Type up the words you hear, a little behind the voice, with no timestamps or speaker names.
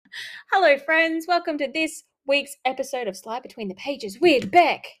Hello, friends. Welcome to this week's episode of Slide Between the Pages with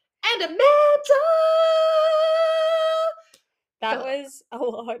Beck And Amanda! That was a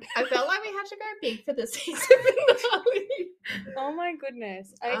lot. I felt like we had to go big for the season finale. Oh my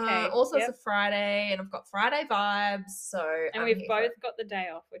goodness. Okay. Also, It's a Friday, and I've got Friday vibes, so and we've both got the day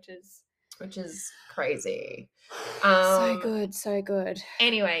off, which is crazy. So good.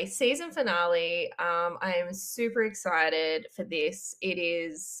 Anyway, season finale. I am super excited for this. It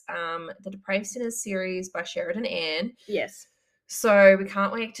is the Depraved Sinners series by Sheridan Anne. Yes. So we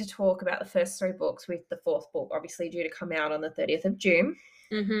can't wait to talk about the first three books, with the fourth book obviously due to come out on the 30th of June.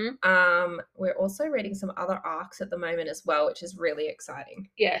 Mm-hmm. We're also reading some other arcs at the moment as well, which is really exciting.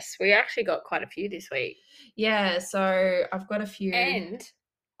 Yes, we actually got quite a few this week. Yeah, so I've got a few. And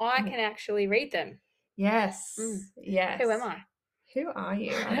I can actually read them. Yes. Yes. Who am I? Who are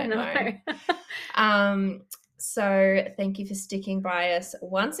you? I don't know. So thank you for sticking by us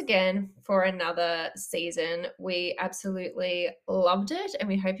once again for another season. We absolutely loved it, and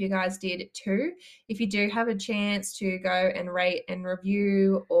we hope you guys did too. If you do have a chance to go and rate and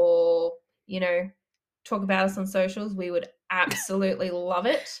review, or, talk about us on socials, we would absolutely love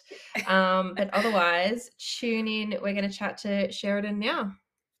it. But otherwise, tune in. We're going to chat to Sheridan now.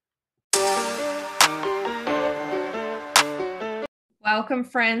 Welcome,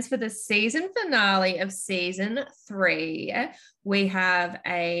 friends, for the season finale of season 3. We have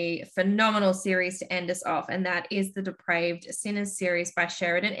a phenomenal series to end us off, and that is the Depraved Sinners series by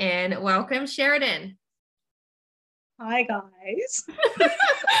Sheridan Anne. Welcome, Sheridan. Hi, guys.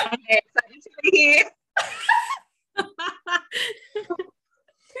 I'm excited to be here.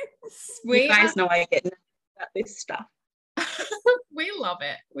 You guys know I get about this stuff. We love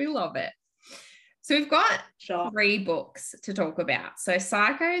it. We love it. So we've got 3 books to talk about. So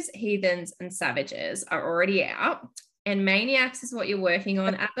Psychos, Heathens, and Savages are already out, and Maniacs is what you're working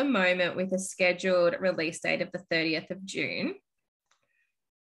on at the moment, with a scheduled release date of the 30th of June.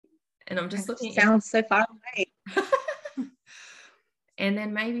 And I'm just looking. Sounds so far away. And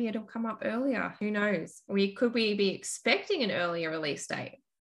then maybe it'll come up earlier. Who knows? Could we be expecting an earlier release date?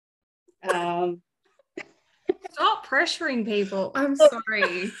 Stop pressuring people. I'm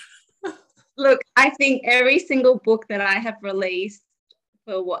sorry. Look, I think every single book that I have released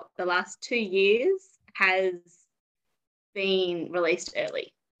for the last 2 years has been released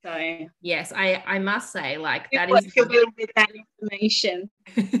early. So yes, I must say, that is with that information.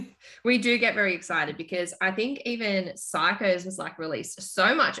 We do get very excited, because I think even Psychos was released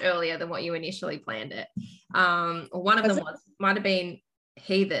so much earlier than what you initially planned it. One of them might have been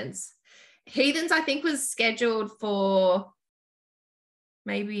Heathens. Heathens, I think, was scheduled for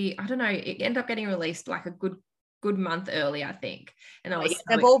maybe, I don't know, it ended up getting released a good month early, I think. And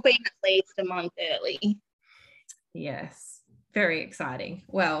they've all been at least a month early. Yes, very exciting.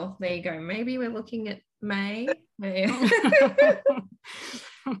 Well, there you go. Maybe we're looking at May.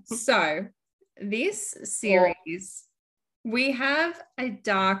 So this series, we have a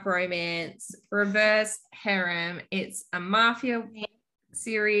dark romance, reverse harem. It's a mafia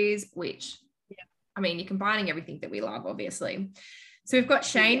series, which, I mean, you're combining everything that we love, obviously. So we've got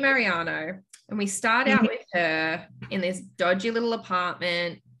Shane Mariano, and we start out with her in this dodgy little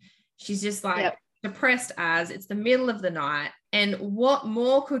apartment. She's just depressed as it's the middle of the night. And what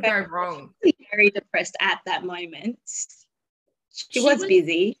more could go wrong? Very depressed at that moment. She was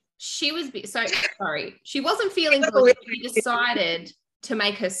busy. She was so sorry. She wasn't feeling good. She decided to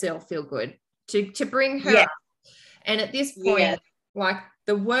make herself feel good, to bring her up. And at this point,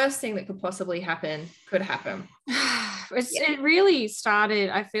 the worst thing that could possibly happen could happen. It really started,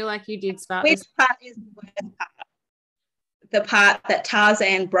 I feel like you did start. Which part is the worst part? The part that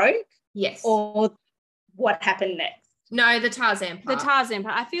Tarzan broke? Yes. Or what happened next? No, the Tarzan part. The Tarzan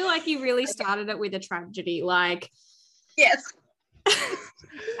part. I feel like you really started it with a tragedy. Yes. I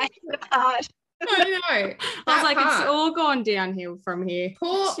hit it hard. I know. I was like, it's all gone downhill from here.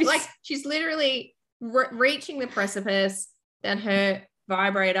 She's literally reaching the precipice, then her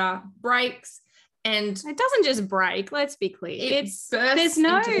vibrator breaks, and it doesn't just break. Let's be clear. There's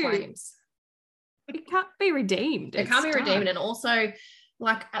no flames. It can't be redeemed. It can't be redeemed. And also,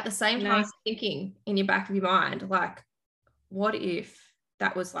 at the same time, thinking in your back of your mind, what if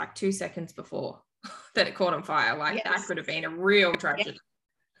that was 2 seconds before that it caught on fire? That could have been a real tragedy.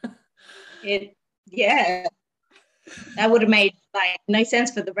 That would have made no sense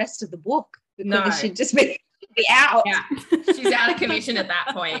for the rest of the book, because she'd just be out. Yeah, she's out of commission at that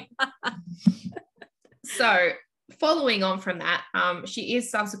point. So following on from that, she is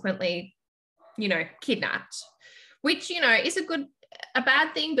subsequently, kidnapped, which, is a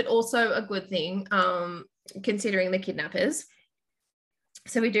bad thing, but also a good thing, considering the kidnappers.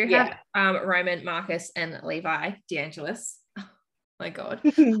 So we do have Roman, Marcus, and Levi DeAngelis. Oh my God.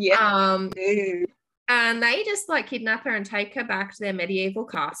 Ooh. And they just like kidnap her and take her back to their medieval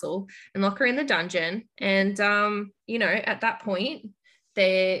castle and lock her in the dungeon. And at that point,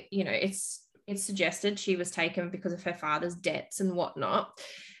 it's suggested she was taken because of her father's debts and whatnot.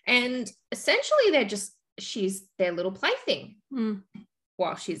 And essentially she's their little plaything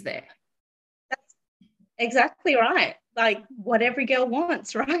while she's there. That's exactly right. Like what every girl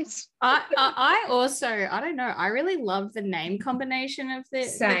wants, right? I also, I don't know, I really love the name combination of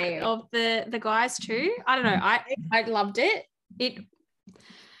the guys too. I don't know, I loved it.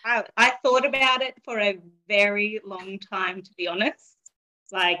 I thought about it for a very long time, to be honest,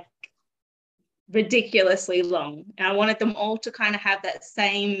 like ridiculously long. And I wanted them all to kind of have that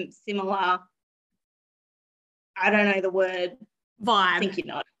same similar, I don't know the word, vibe. I think you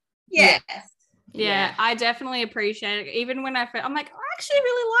know. Yes. Yeah, I definitely appreciate it. Even when I'm like, I actually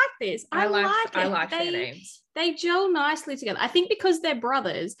really like this. I like their names. They gel nicely together. I think because they're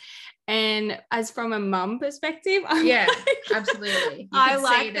brothers, and as from a mum perspective, absolutely. I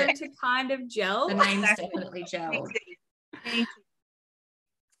like them to kind of gel. The names definitely gel.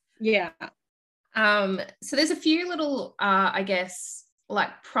 Yeah. So there's a few little, I guess,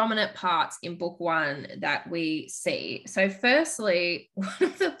 like prominent parts in book one that we see. So firstly, one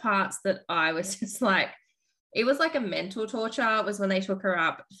of the parts that I was just like, it was like a mental torture, was when they took her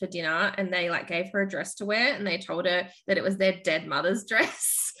up for dinner and they like gave her a dress to wear and they told her that it was their dead mother's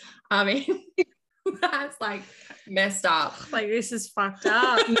dress. I mean, that's like messed up. Like, this is fucked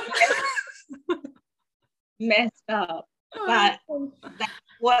up. Messed up. But that's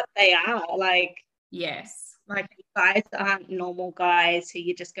what they are. Like, yes. Like, guys aren't normal guys who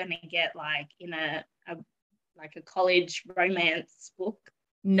you're just going to get like in a college romance book.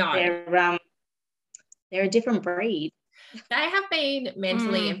 No. They're a different breed. They have been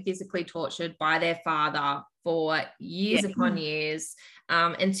mentally and physically tortured by their father for years upon years,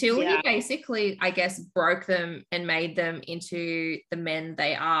 until he basically, I guess, broke them and made them into the men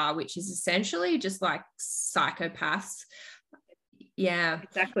they are, which is essentially just like psychopaths. Yeah,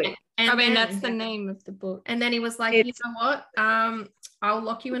 exactly. And then, that's the name of the book. And then he was like, you know what? I'll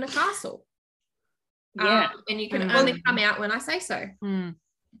lock you in a castle. Yeah. And you can only come out when I say so.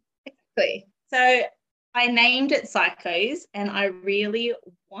 Exactly. So I named it Psychos, and I really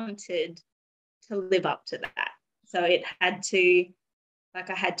wanted to live up to that. So it had to, like,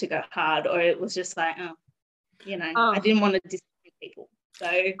 I had to go hard, or it was just like, I didn't want to disappoint people. So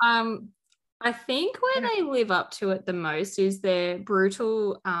I think where they live up to it the most is their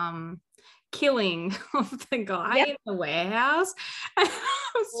brutal killing of the guy in the warehouse. And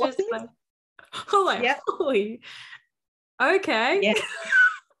I was just like, holy, okay. Yeah.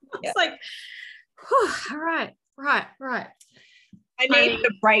 It's like, whew, all right. I needed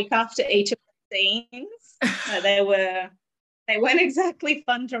a break after each of the scenes. They weren't exactly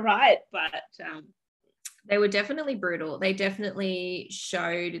fun to write, but they were definitely brutal. They definitely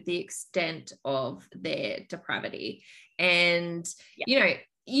showed the extent of their depravity. And,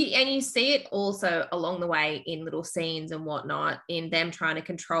 you see it also along the way in little scenes and whatnot, in them trying to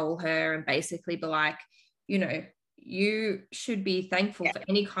control her and basically be like, you should be thankful for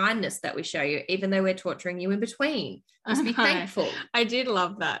any kindness that we show you, even though we're torturing you in between. Just be thankful. I did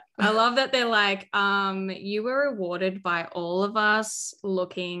love that. I love that they're like, you were rewarded by all of us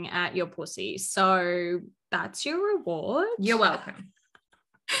looking at your pussy. So that's your reward. You're welcome.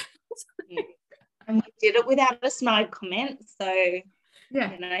 And we did it without a snide comment. So,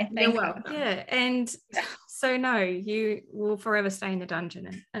 you're welcome. Yeah. And so, no, you will forever stay in the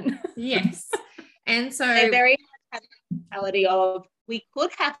dungeon. And yes. And so they're very much mentality of, we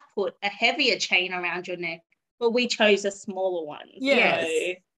could have put a heavier chain around your neck, but we chose a smaller one. Yes.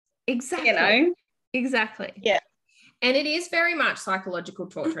 So, exactly. Exactly. Yeah. And it is very much psychological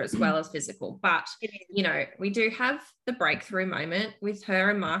torture as well as physical. But, we do have the breakthrough moment with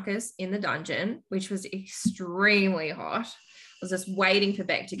her and Marcus in the dungeon, which was extremely hot. I was just waiting for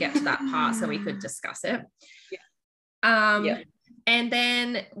Beck to get to that part so we could discuss it. Yeah. And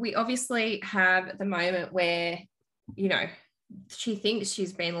then we obviously have the moment where, she thinks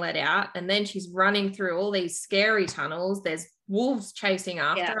she's been let out, and then she's running through all these scary tunnels. There's wolves chasing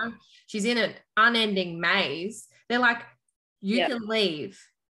after her. She's in an unending maze. They're like, you can leave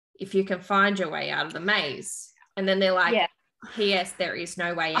if you can find your way out of the maze. And then they're like, P.S. there is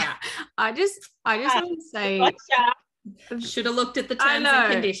no way out. I just want to say, should have looked at the terms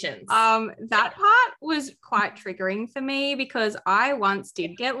and conditions. That part was quite triggering for me because I once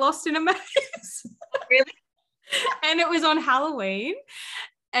did get lost in a maze. Really? And it was on Halloween.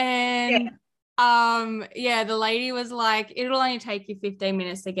 And yeah, the lady was like, it'll only take you 15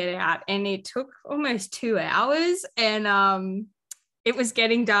 minutes to get out, and it took almost 2 hours, and it was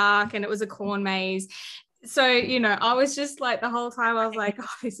getting dark, and it was a corn maze. So, you know, I was just like, the whole time I was like,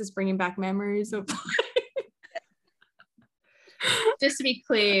 oh, this is bringing back memories of Just to be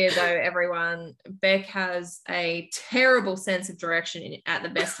clear, though, everyone, Beck has a terrible sense of direction at the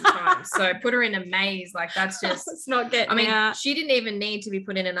best of times. So put her in a maze, like that's just, it's not getting I mean, out. she didn't even need to be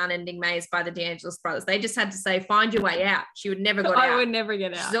put in an unending maze by the DeAngelis brothers. They just had to say, find your way out. She would never got out. I would never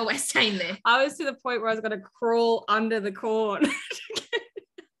get out. She's always staying there. I was to the point where I was going to crawl under the corn.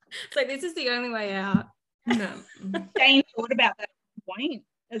 It's like, this is the only way out. No. Shane thought about that point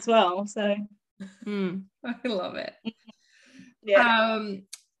as well. So I love it. yeah.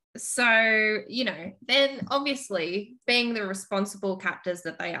 So, you know, then obviously being the responsible captors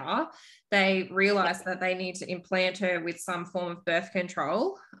that they are, they realize that they need to implant her with some form of birth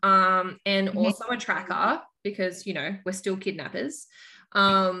control, and also a tracker, because, you know, we're still kidnappers.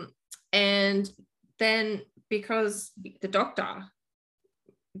 And then because the doctor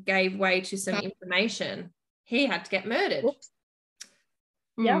gave way to some information, he had to get murdered.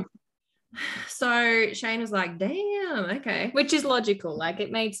 Yeah. So Shane was like, damn, okay. Which is logical. Like,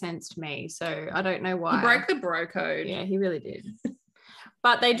 it made sense to me. So I don't know why. He broke the bro code. Yeah, he really did.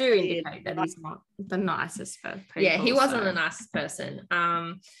 But they do indicate that he's not the nicest person. Yeah, he wasn't the nicest person.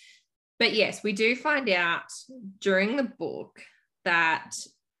 But yes, we do find out during the book that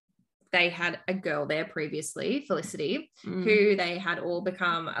they had a girl there previously, Felicity, who they had all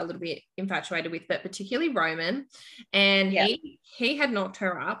become a little bit infatuated with, but particularly Roman. And he had knocked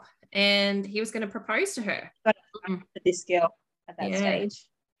her up, and he was going to propose to her. This girl at that stage.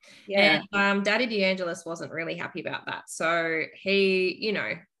 Yeah. And Daddy DeAngelis wasn't really happy about that. So he, you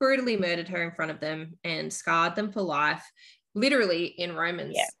know, brutally murdered her in front of them and scarred them for life. Literally, in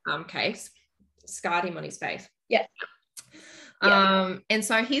Roman's case, scarred him on his face. Yeah. And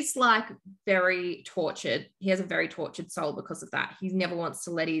so he's like very tortured. He has a very tortured soul because of that. He never wants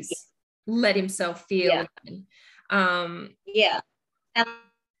to let himself feel. And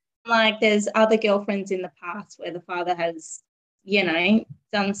like, there's other girlfriends in the past where the father has, you know,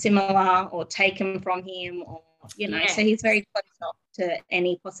 done similar or taken from him, or, you know, so he's very close off to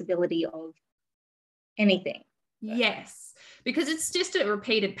any possibility of anything. Yes, because it's just a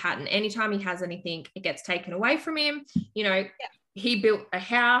repeated pattern. Anytime he has anything, it gets taken away from him. You know, he built a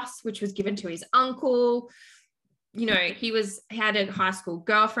house which was given to his uncle. You know, he had a high school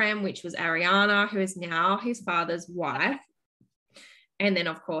girlfriend, which was Ariana, who is now his father's wife. And then,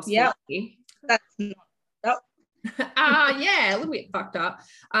 of course, that's not yeah, a little bit fucked up.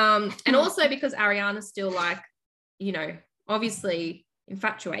 And also because Ariana's still, like, you know, obviously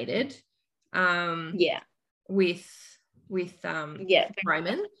infatuated. With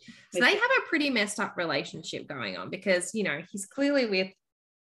Roman. So they have a pretty messed up relationship going on, because, you know, he's clearly with,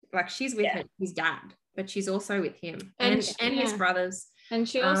 like, she's with his dad, but she's also with him and his brothers. And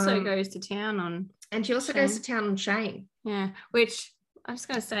she also goes to town on Shane. Yeah, which I'm just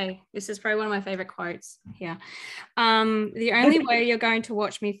going to say, this is probably one of my favorite quotes here. The only way you're going to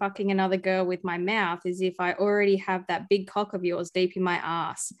watch me fucking another girl with my mouth is if I already have that big cock of yours deep in my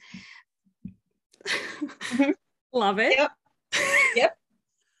ass. Love it. Yep.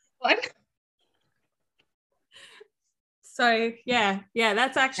 What? So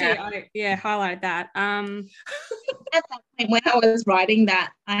that's actually highlight that. At that point, when I was writing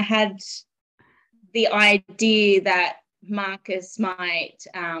that, I had the idea that Marcus might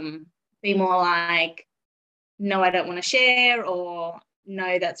be more like, no, I don't want to share, or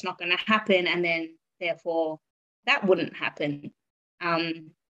no, that's not going to happen, and then therefore that wouldn't happen.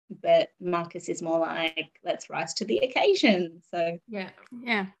 But Marcus is more like, let's rise to the occasion. So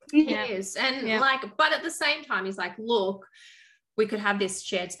he is. And like, but at the same time, he's like, look, we could have this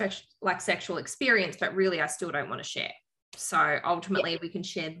shared sexual experience, but really I still don't want to share. So ultimately we can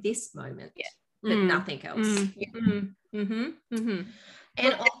share this moment, but nothing else.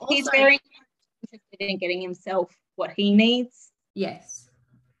 And also, he's very interested in getting himself what he needs. Yes.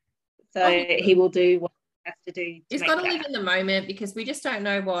 So he will do what has to do. He's got to live in the moment, because we just don't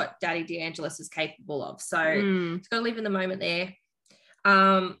know what Daddy DeAngelis is capable of. So he's got to live in the moment there.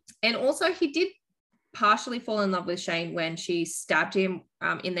 And also, he did partially fall in love with Shane when she stabbed him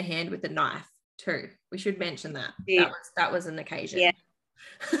in the hand with a knife too. We should mention that. That was an occasion. Yeah,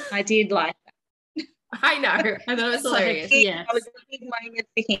 I did like that. I know. I thought it was hilarious. I was a big moment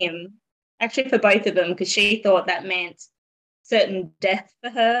for him, actually for both of them, because she thought that meant certain death for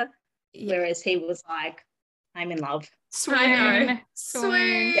her, whereas he was like, I'm in love. Swoon.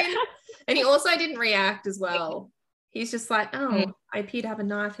 Yeah. And he also didn't react as well. He's just like, I appear to have a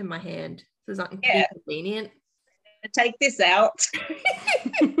knife in my hand. It's like Yeah. inconvenient. Take this out.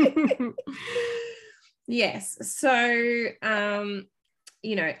 Yes. So,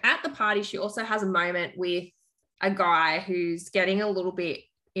 you know, at the party, she also has a moment with a guy who's getting a little bit,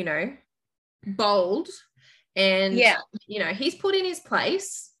 you know, bold, and you know, he's put in his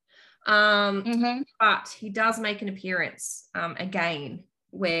place. But he does make an appearance again,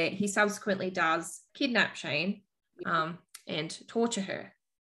 where he subsequently does kidnap Shane and torture her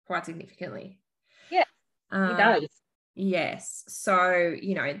quite significantly. Yeah, he does. Yes. So,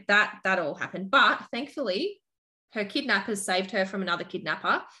 you know, that all happened. But thankfully, her kidnappers saved her from another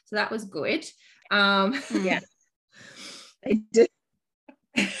kidnapper. So that was good. Yeah. They did.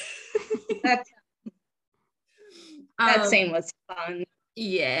 That scene was fun.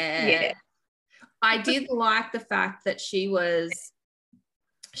 Yeah. I did like the fact that she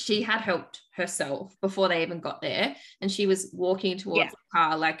had helped herself before they even got there, and she was walking towards the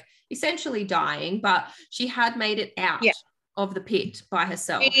car, like essentially dying, but she had made it out of the pit by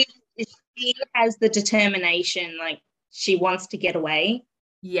herself. She has the determination, like she wants to get away.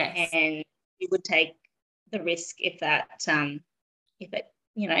 Yes. And she would take the risk if it,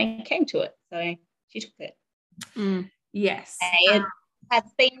 you know, came to it. So she took it. Yes. It has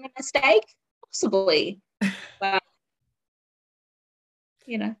been a mistake, possibly, but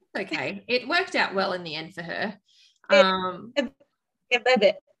you know, okay, it worked out well in the end for her.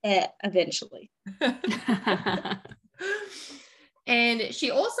 Eventually. And she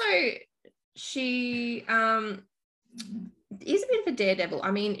is a bit of a daredevil.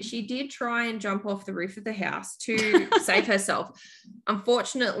 I mean, she did try and jump off the roof of the house to save herself.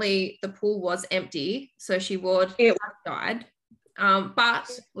 Unfortunately, the pool was empty, so she would have died. But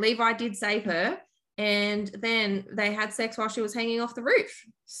Levi did save her, and then they had sex while she was hanging off the roof.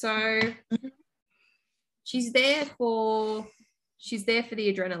 So she's there for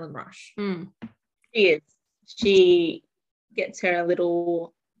the adrenaline rush. She is. She gets her a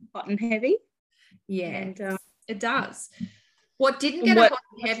little hot and heavy. Yeah, and, it does. What didn't get hot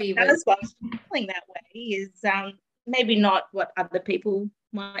and heavy was why she's feeling that way is maybe not what other people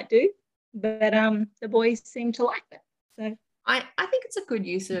might do, but the boys seem to like that. So I think it's a good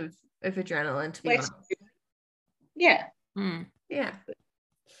use of adrenaline, to be honest. Yeah. Yeah.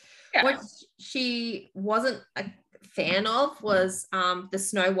 What she wasn't a fan of was the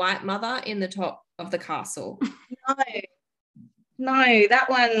Snow White mother in the top of the castle. No, that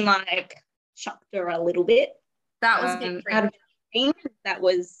one like shocked her a little bit. That was a bit out of the that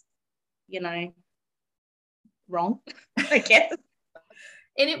was, you know, wrong, I guess.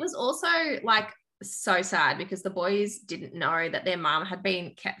 And it was also like so sad because the boys didn't know that their mum had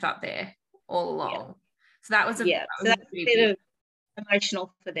been kept up there all along. So that was a bit of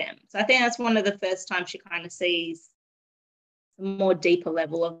emotional for them. So I think that's one of the first times she kind of sees a more deeper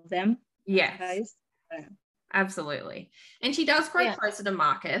level of them. Yes. Absolutely. And she does grow closer to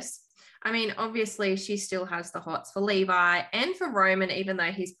Marcus. I mean, obviously she still has the hots for Levi and for Roman, even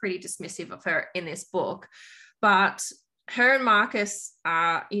though he's pretty dismissive of her in this book. But her and Marcus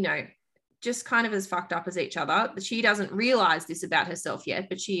are, you know, just kind of as fucked up as each other. She doesn't realize this about herself yet,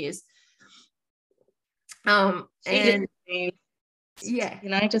 but she is. And you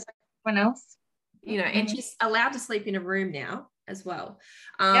know, just like everyone else. You know, and she's allowed to sleep in a room now as well.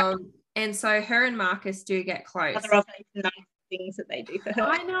 And so her and Marcus do get close. Other nice things that they do for her.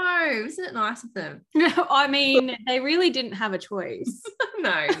 I know. Isn't it nice of them? No, I mean, they really didn't have a choice.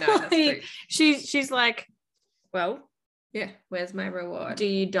 No, that's true. She's like, well, yeah, where's my reward? Do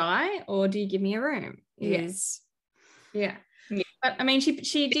you die or do you give me a room? Yes. Yeah. But I mean,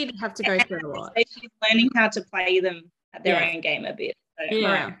 she did have to go through a lot. She's learning how to play them at their own game a bit.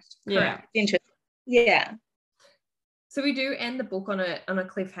 So. Correct. Interesting. Yeah. So we do end the book on a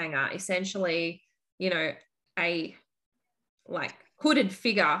cliffhanger. Essentially, you know, a like hooded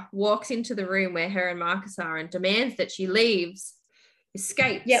figure walks into the room where her and Marcus are and demands that she leaves,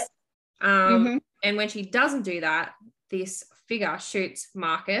 escapes. Yep. And when she doesn't do that, this figure shoots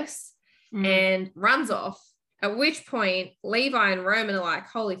Marcus and runs off. At which point, Levi and Roman are like,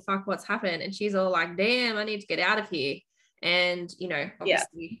 holy fuck, what's happened? And she's all like, damn, I need to get out of here. And, you know,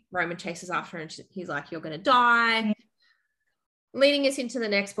 obviously Roman chases after her and he's like, you're going to die. Leading us into the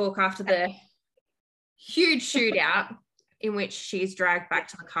next book after the huge shootout in which she's dragged back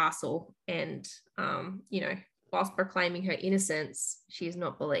to the castle and, you know, whilst proclaiming her innocence, she is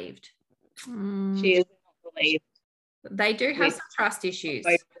not believed. She is not believed. They do have some trust issues.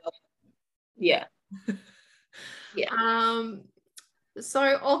 Yeah.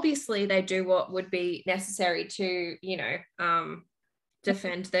 So obviously they do what would be necessary to, you know,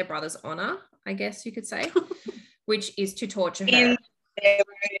 defend their brother's honor, I guess you could say, which is to torture her.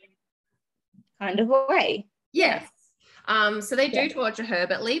 kind of way. Yes. So they do torture her,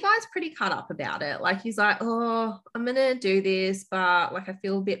 but Levi's pretty cut up about it. Like, he's like, oh, I'm gonna do this, but like I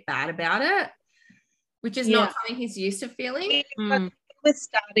feel a bit bad about it, which is not something he's used to feeling. He was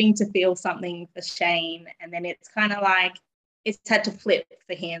starting to feel something for Shane, and then it's kind of like it's had to flip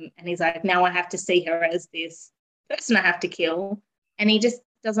for him, and he's like, now I have to see her as this person I have to kill, and he just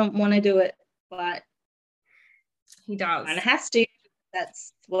doesn't want to do it, but he does. And it has to.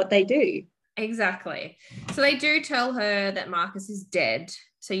 That's what they do. Exactly. So they do tell her that Marcus is dead.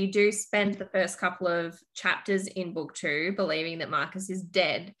 So you do spend the first couple of chapters in book 2 believing that Marcus is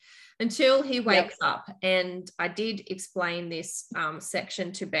dead until he wakes up. And I did explain this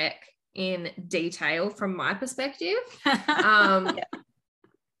section to Beck in detail from my perspective.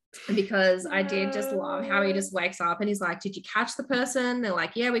 Because I did just love how he just wakes up and he's like, did you catch the person? They're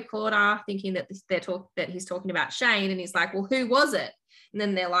like, yeah, we caught her, thinking that that he's talking about Shane. And he's like, well, who was it? And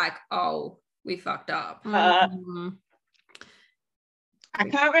then they're like, oh, we fucked up. I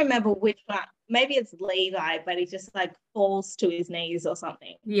can't remember which one. Maybe it's Levi, but he just like falls to his knees or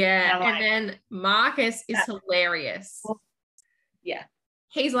something. Yeah. And then Marcus is hilarious. Yeah.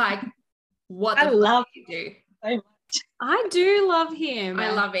 He's like, what the fuck did you do? So much. I do love him.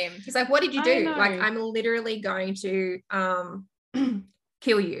 I love him. He's like, what did you do? Like, I'm literally going to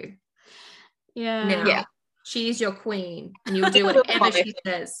kill you. Yeah. Now. Yeah. She's your queen and you'll do whatever she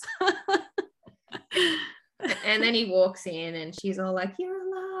says. And then he walks in and she's all like, you're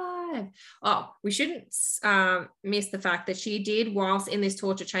alive. Oh, we shouldn't miss the fact that she did, whilst in this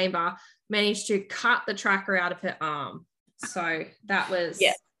torture chamber, manage to cut the tracker out of her arm. So that was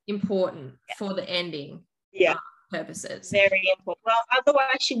important for the ending purposes. Very important. Well,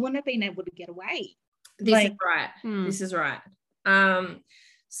 otherwise she wouldn't have been able to get away. This is right. This is right.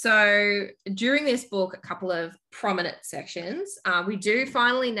 So during this book, a couple of prominent sections, we do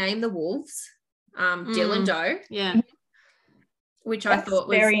finally name the wolves, Dill and Doe. Yeah. Which I thought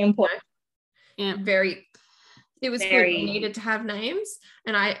was very important. Yeah. It was good. We needed to have names.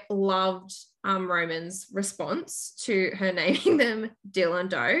 And I loved Roman's response to her naming them Dill and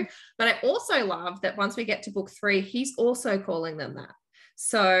Doe. But I also love that once we get to book 3, he's also calling them that.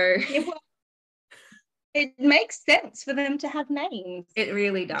 So it makes sense for them to have names. It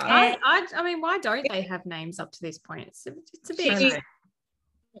really does. I mean, why don't they have names up to this point? It's a bit.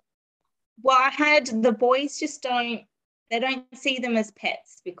 Well, I had the boys they don't see them as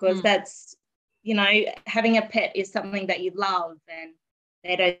pets because that's, having a pet is something that you love, and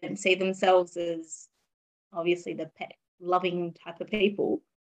they don't see themselves as obviously the pet loving type of people.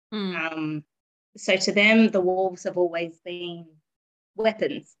 So to them, the wolves have always been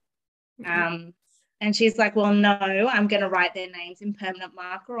weapons. And she's like, well, no, I'm going to write their names in permanent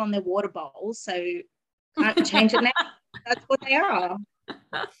marker on their water bowls, so can't change it now. That's what they are.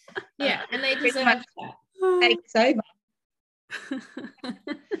 Yeah, and they deserve that. Takes over.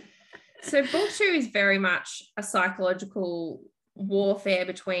 So book 2 is very much a psychological warfare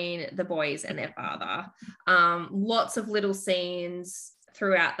between the boys and their father. Lots of little scenes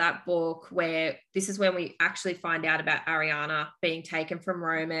throughout that book where this is when we actually find out about Ariana being taken from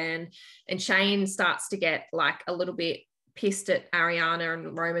Roman, and Shane starts to get like a little bit pissed at Ariana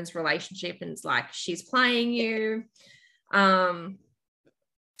and Roman's relationship, and it's like, she's playing you.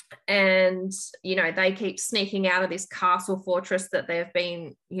 And they keep sneaking out of this castle fortress that they've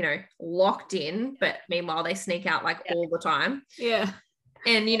been locked in, but meanwhile they sneak out like all the time.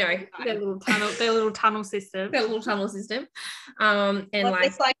 And their little tunnel system. And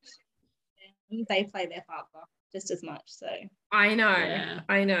it's like they play their father just as much. So I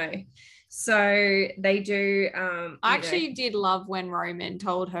know. So they do. I actually did love when Roman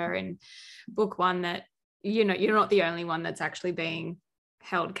told her in book 1 that you're not the only one that's actually being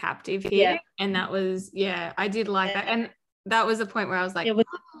held captive here. And that was I did like that, and that was the point where I was like,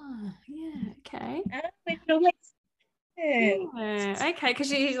 okay. Okay, because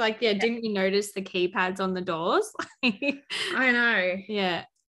she's like, didn't you notice the keypads on the doors? I know. Yeah.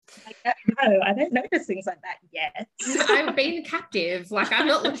 No, I don't notice things like that yet. I've been captive. Like, I'm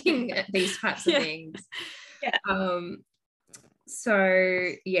not looking at these types of things.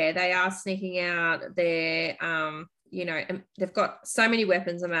 So they are sneaking out. They're they've got so many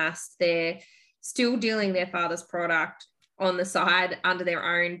weapons amassed. They're still dealing their father's product on the side under their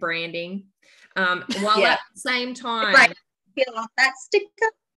own branding. While at the same time, like, feel off that sticker.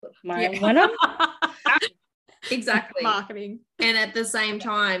 Mine exactly, marketing. And at the same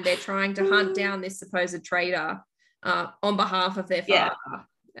time, they're trying to hunt down this supposed traitor on behalf of their father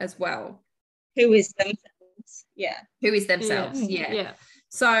as well, who is themselves. Yeah.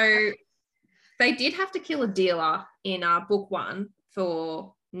 So they did have to kill a dealer in book 1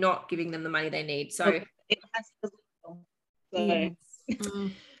 for not giving them the money they need. So it has to so yes.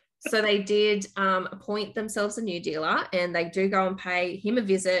 Mm. So they did appoint themselves a new dealer, and they do go and pay him a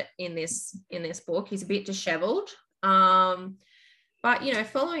visit in this book. He's a bit disheveled. But, you know,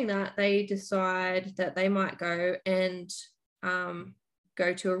 following that, they decide that they might go and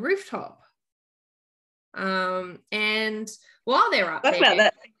go to a rooftop. And while they're up Talk there, about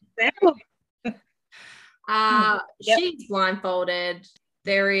that example. Yep. she's blindfolded.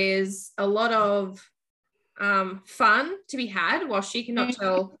 There is a lot of fun to be had while she cannot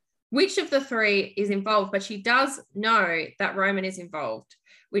tell which of the three is involved, but she does know that Roman is involved,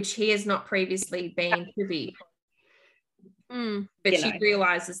 which he has not previously been privy. But she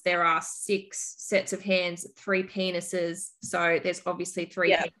realizes there are 6 sets of hands, 3 penises, so there's obviously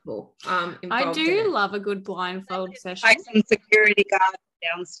 3 people involved. I do love a good blindfold session. Like some security guard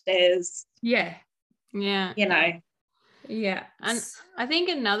downstairs. Yeah. Yeah. You know. Yeah. And I think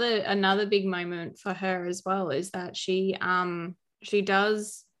another big moment for her as well is that she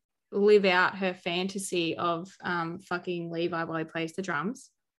does live out her fantasy of fucking Levi while he plays the drums.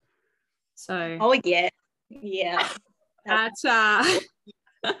 So yeah. that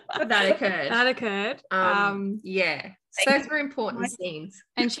occurred. That occurred. Yeah. So those were important scenes.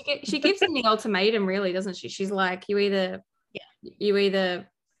 And she gives him the ultimatum, really, doesn't she? She's like, you either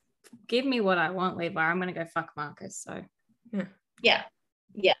give me what I want, Levi, I'm gonna go fuck Marcus. So yeah.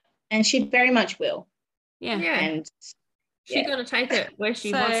 And she very much will. Yeah. And she's gonna take it where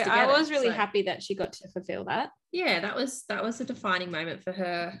she wants to get I was it, really happy that she got to fulfill that. Yeah, that was a defining moment for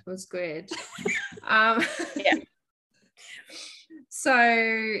her. It was good.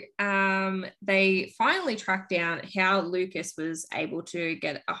 So they finally tracked down how Lucas was able to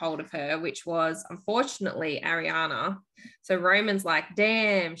get a hold of her, which was unfortunately Ariana. So Roman's like,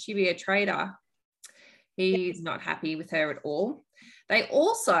 damn, she be a traitor. He's not happy with her at all. They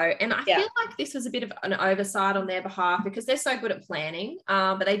also, and I feel like this was a bit of an oversight on their behalf because they're so good at planning,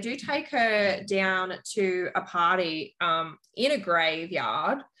 but they do take her down to a party in a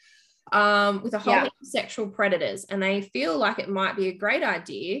graveyard with a whole heap of sexual predators, and they feel like it might be a great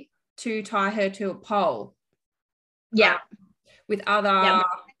idea to tie her to a pole. With other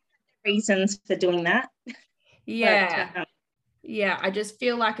reasons for doing that. I just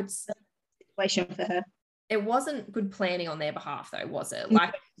feel like it's a situation for her. It wasn't good planning on their behalf, though, was it?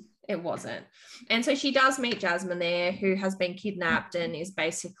 Like, it wasn't. And so she does meet Jasmine there, who has been kidnapped and is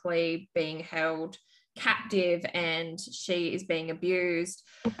basically being held captive, and she is being abused.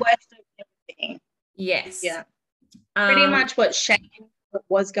 The worst of everything. Yes. Yeah. Pretty much what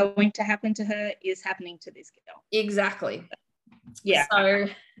was going to happen to her is happening to this girl. Exactly. Yeah. So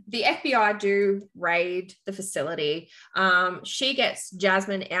the FBI do raid the facility. She gets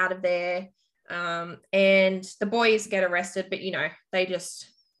Jasmine out of there. And the boys get arrested, but you know, they just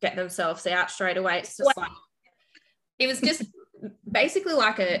get themselves out straight away. It's just like, it was just basically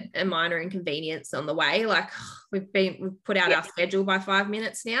like a minor inconvenience on the way. Like, we've put out our schedule by 5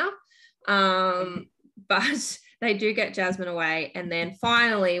 minutes now. But they do get Jasmine away, and then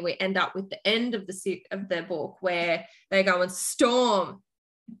finally we end up with the end of the book where they go and storm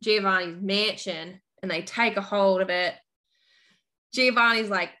Giovanni's mansion and they take a hold of it. Giovanni's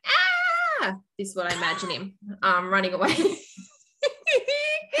like, this is what I imagine him running away.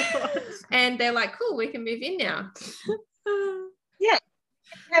 And they're like, cool, we can move in now.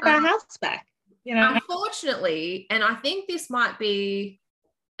 Have our house back, you know. Unfortunately, and I think this might be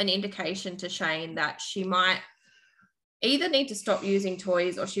an indication to Shane that she might either need to stop using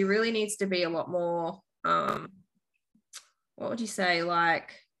toys, or she really needs to be a lot more what would you say,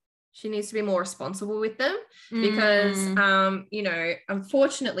 like, she needs to be more responsible with them, because you know,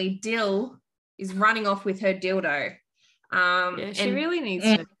 unfortunately Dill is running off with her dildo. She really needs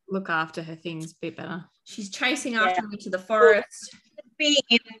to look after her things a bit better. She's chasing after me to the forest. Being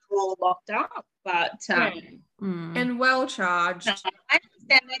in all locked up, but and well charged. I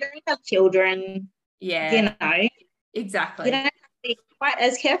understand they don't have children. Yeah. You know. Exactly. You don't have to be quite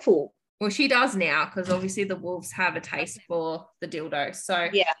as careful. Well, she does now, because obviously the wolves have a taste for the dildo. So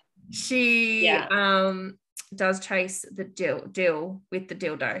she does chase the Dill with the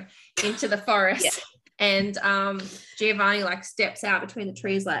dildo into the forest. And Giovanni like steps out between the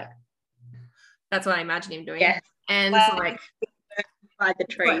trees, like, that's what I imagine him doing. And like by the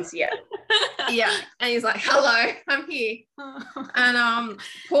trees, and he's like, hello, I'm here. And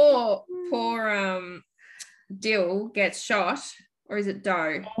poor Dill gets shot, or is it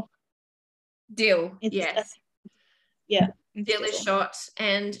Doe? Dill, yes. Dill is shot,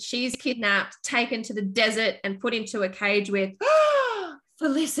 and she's kidnapped, taken to the desert, and put into a cage with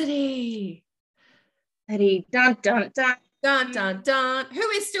Felicity. Dun dun dun. Dun, dun, dun. Who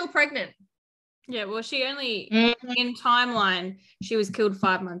is still pregnant? Yeah, well, she only Mhm. in timeline she was killed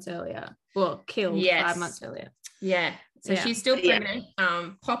 5 months earlier. Well, killed Yes. 5 months earlier. Yeah. So Yeah. she's still Yeah.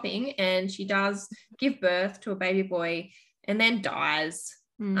 pregnant, popping, and she does give birth to a baby boy and then dies.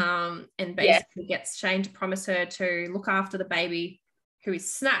 And basically gets Shane to promise her to look after the baby who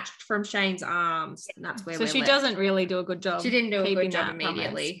is snatched from Shane's arms. And that's where So she left. doesn't really do a good job. She didn't do a keeping good job that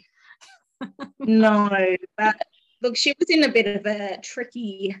immediately. No, but look, she was in a bit of a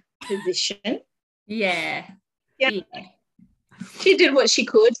tricky position. Yeah. Yeah. She did what she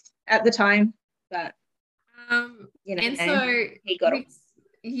could at the time, but you know, and so he got it.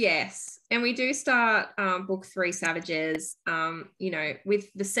 Yes, and we do start book 3, Savages, you know,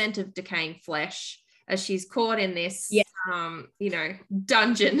 with the scent of decaying flesh as she's caught in this you know,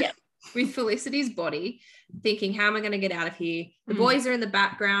 dungeon with Felicity's body, thinking, how am I going to get out of here? The boys are in the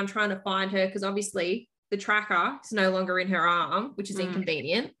background trying to find her because obviously the tracker is no longer in her arm, which is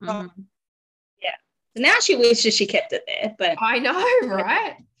inconvenient. Yeah. So now she wishes she kept it there, but I know,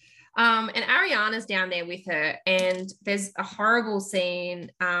 right? And Ariana's down there with her, and there's a horrible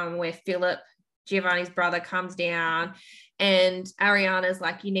scene where Philip, Giovanni's brother, comes down, and Ariana's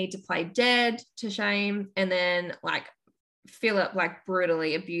like, you need to play dead to Shane, and then like Philip like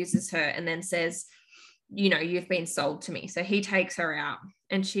brutally abuses her and then says, you know, you've been sold to me. So he takes her out,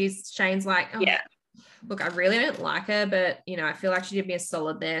 and Shane's like, oh, look, I really don't like her, but you know, I feel like she did me a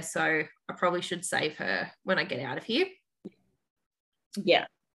solid there, so I probably should save her when I get out of here. Yeah.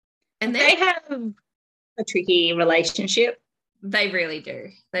 And they have a tricky relationship. They really do.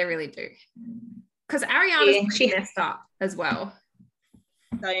 They really do. Because Ariana's pretty messed up as well.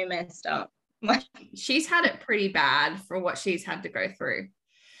 So messed up. She's had it pretty bad for what she's had to go through.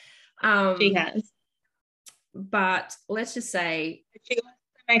 She has. But let's just say she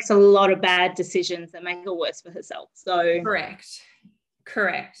makes a lot of bad decisions that make it worse for herself. So correct.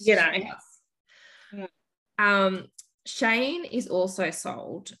 You know. Yes. Shane is also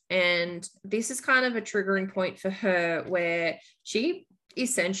sold, and this is kind of a triggering point for her where she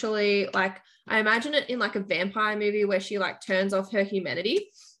essentially, like, I imagine it in like a vampire movie where she like turns off her humanity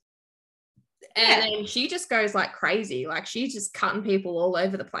and then she just goes like crazy, like she's just cutting people all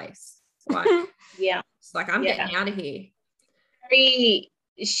over the place, like it's like, I'm getting out of here. She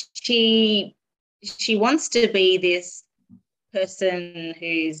wants to be this person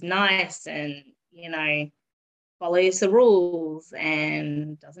who's nice and, you know, follows the rules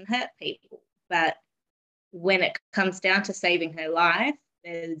and doesn't hurt people. But when it comes down to saving her life,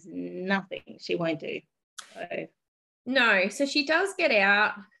 there's nothing she won't do. So she does get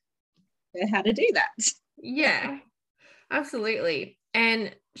out. How to do that. Yeah, absolutely.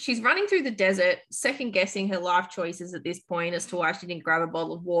 And she's running through the desert, second guessing her life choices at this point as to why she didn't grab a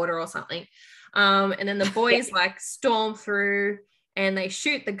bottle of water or something. And then the boys like storm through and they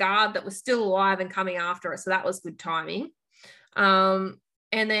shoot the guard that was still alive and coming after her. So that was good timing. And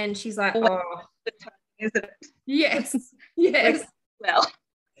then she's like, good timing, isn't it? Yes. Well.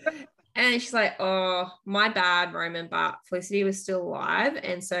 And she's like, oh, my bad, Roman, but Felicity was still alive.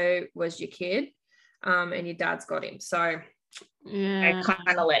 And so was your kid. And your dad's got him. So I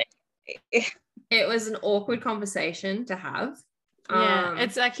kind of let it. It was an awkward conversation to have.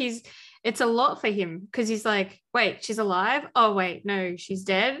 It's like it's a lot for him because he's like, wait, she's alive? Oh, wait, no, she's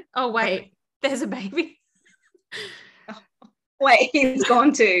dead. Oh, wait, there's a baby. Wait, he's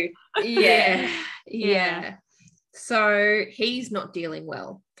gone too. Yeah. So he's not dealing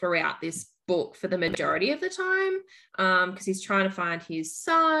well throughout this book for the majority of the time because he's trying to find his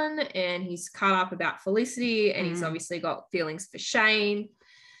son and he's cut up about Felicity and he's obviously got feelings for Shane.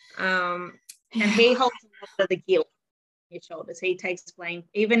 And he holds a lot of the guilt on his shoulders. He takes blame,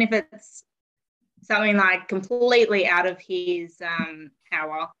 even if it's something like completely out of his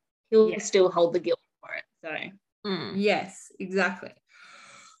power, he'll still hold the guilt for it. So yes, exactly.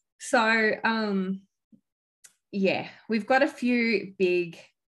 So we've got a few big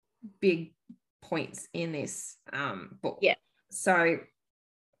points in this book. So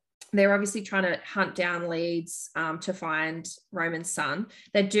they're obviously trying to hunt down leads to find Roman's son.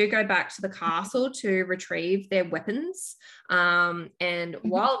 They do go back to the castle to retrieve their weapons. And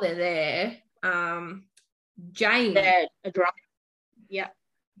while they're there, James. A drum. Yeah.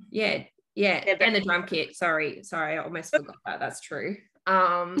 And the drum kit. Sorry, I almost forgot that. That's true.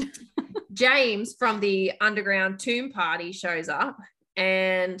 James from the underground tomb party shows up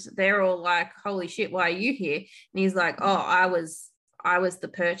and they're all like, holy shit, why are you here? And he's like, oh, I was the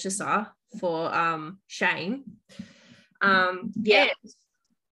purchaser for Shane. And,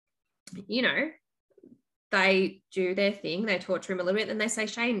 you know, they do their thing, they torture him a little bit, and they say,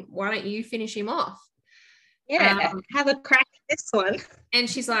 Shane, why don't you finish him off? Yeah, have a crack at this one. And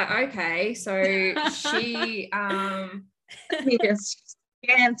she's like, okay, so she Let me just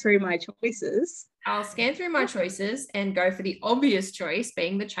scan through my choices. I'll scan through my choices and go for the obvious choice,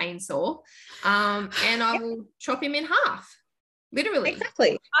 being the chainsaw, and I will chop him in half, literally.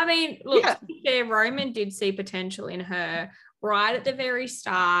 Exactly. I mean, look, Roman did see potential in her right at the very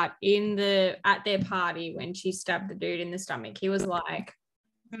start at their party when she stabbed the dude in the stomach. He was like,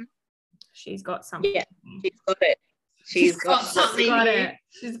 she's got something. Yeah, she's got it. She's got something.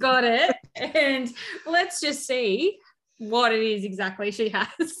 She's got it. And let's just see what it is exactly she has.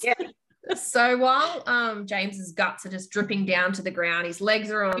 Yeah. So while James's guts are just dripping down to the ground, his legs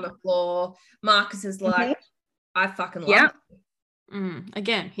are on the floor, Marcus is like, I fucking love it.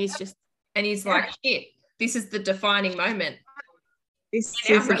 Again, he's just, and he's like, shit, this is the defining moment. This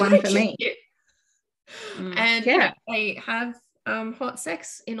is the one for me. And they have hot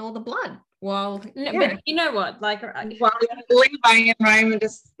sex in all the blood while but you know what, like while Levi and Roman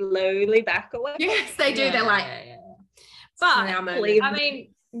just slowly back away. Yes, they do. They're like, but I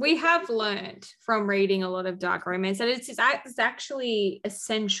mean, we have learned from reading a lot of dark romance that it's actually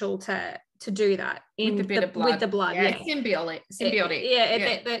essential to do that with a bit of blood. With the blood, symbiotic.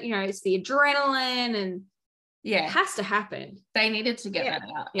 It's the adrenaline and it has to happen. They needed to get that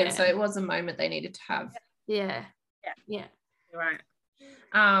out, and so it was a moment they needed to have. Yeah. Right.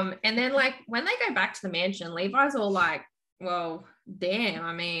 And then like when they go back to the mansion, Levi's all like, well, damn,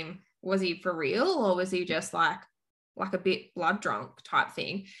 I mean, was he for real or was he just like a bit blood drunk type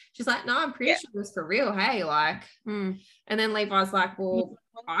thing? She's like, no, I'm pretty sure it was for real. Hey, like, and then Levi's like, well,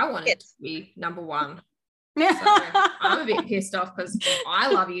 I wanted to be number one. So I'm a bit pissed off because I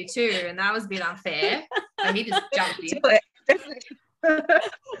love you too, and that was a bit unfair. So he just jumped in.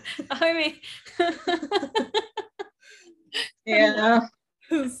 I mean,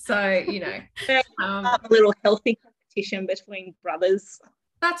 So a little healthy competition between brothers.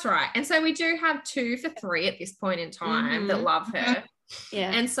 That's right. And so we do have 2 for 3 at this point in time that love her.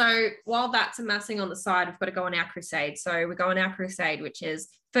 Yeah. And so while that's amassing on the side, we've got to go on our crusade. So we go on our crusade, which is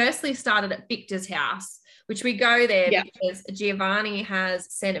firstly started at Victor's house, which we go there because Giovanni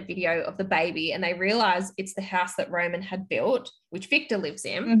has sent a video of the baby and they realize it's the house that Roman had built, which Victor lives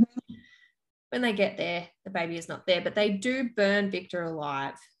in. When they get there, the baby is not there, but they do burn Victor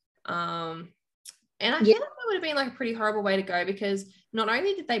alive. And I feel like that would have been like a pretty horrible way to go because not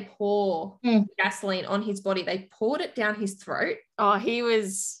only did they pour gasoline on his body, they poured it down his throat. Oh, he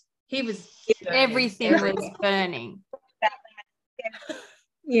was everything was burning.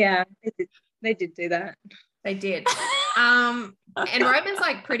 Yeah, they did do that. They did. And Roman's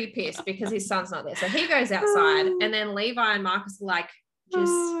like pretty pissed because his son's not there. So he goes outside and then Levi and Marcus are like,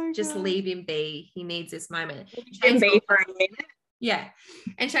 just leave him be. He needs this moment. Shane's be for a minute. Yeah.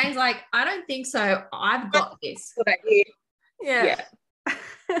 And Shane's like, I don't think so. I've got this. Yeah.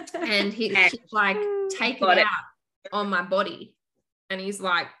 And she's like, take it out on my body. And he's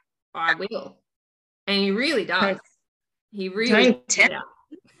like, I will. And he really does. He really does it out.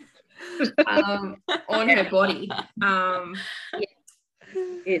 On her body. And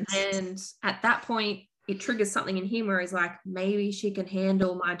at that point, it triggers something in him where he's like, maybe she can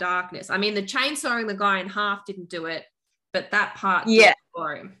handle my darkness. I mean, the chainsawing the guy in half didn't do it, but that part did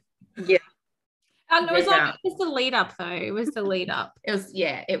for him. Yeah. And it was it was the lead up though. It was the lead up. It was.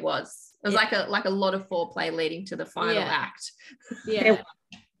 It was like a lot of foreplay leading to the final act. Yeah.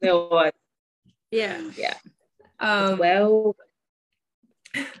 There was. Yeah. Well,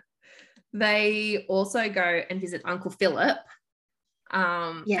 they also go and visit Uncle Philip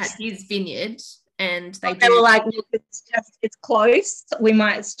at his vineyard. And they were like, look, it's close. We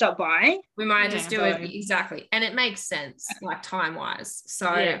might stop by. We might just do it. Exactly. And it makes sense, like time-wise.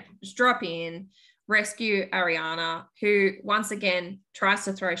 So just drop in, rescue Ariana, who once again tries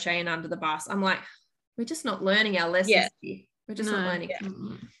to throw Shane under the bus. I'm like, we're just not learning our lessons here. We're just not learning.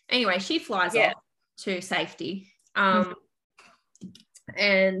 Anyway, she flies off to safety. And,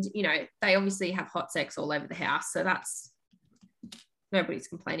 they obviously have hot sex all over the house. So that's, nobody's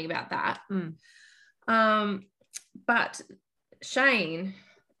complaining about that. But Shane,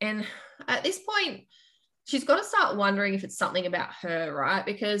 and at this point, she's got to start wondering if it's something about her, right?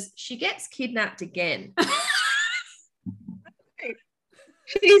 Because she gets kidnapped again.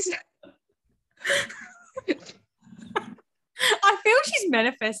 I feel she's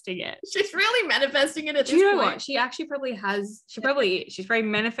manifesting it. She's really manifesting it at this point. Do you know what? She actually probably has. She's very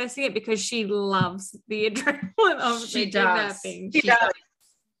manifesting it because she loves the adrenaline of the kidnapping. She does.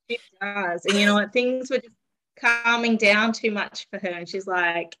 She does. And you know what? Things were just calming down too much for her. And she's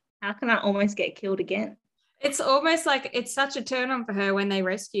like, how can I almost get killed again? It's almost like it's such a turn on for her when they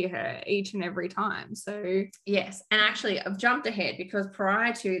rescue her each and every time. So yes, and actually I've jumped ahead because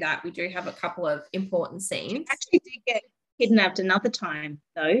prior to that we do have a couple of important scenes. She actually did get kidnapped another time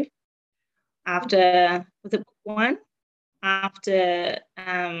though. After, was it book 1? After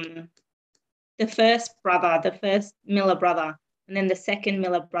the first Miller brother, and then the second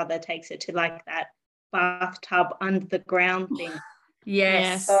Miller brother takes her to like that bathtub under the ground thing.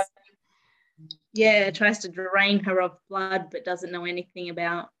 Yes. So, yeah, tries to drain her of blood, but doesn't know anything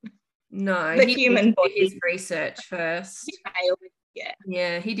about the human body. His research first.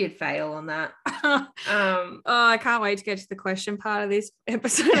 Yeah, he did fail on that. I can't wait to get to the question part of this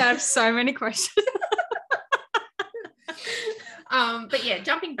episode. I have so many questions. But yeah,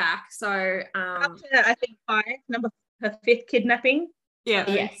 jumping back. So after I think her 5th kidnapping.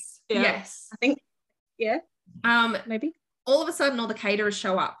 Yeah. Yes. I think. Yeah. Maybe. All of a sudden, all the caterers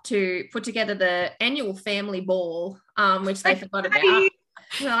show up to put together the annual family ball, which they forgot about.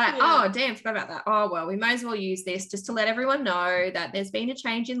 They're like, oh, damn, forgot about that. Oh, well, we might as well use this just to let everyone know that there's been a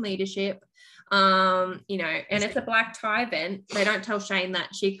change in leadership. And it's a black tie event. They don't tell Shane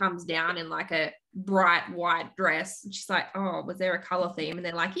that she comes down in like a bright white dress. She's like, oh, was there a color theme? And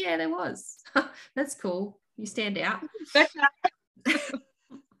they're like, yeah, there was. That's cool. You stand out.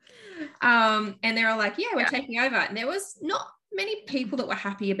 And they're all like, yeah, we're taking over. And there was not many people that were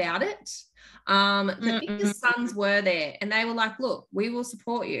happy about it. The biggest sons were there, and they were like, look, we will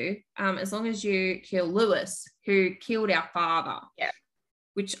support you as long as you kill Lewis, who killed our father. Yeah.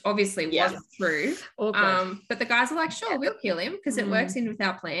 Which obviously wasn't true. But the guys are like, sure, we'll kill him because it works in with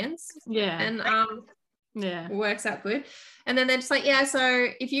our plans. Yeah. And it works out good. And then they're just like, yeah, so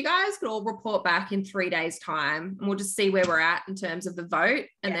if you guys could all report back in 3 days' time, and we'll just see where we're at in terms of the vote,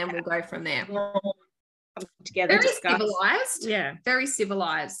 and then we'll go from there. Together, very civilized. Yeah. Very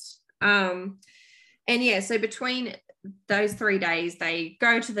civilized. And yeah, so between those 3 days, they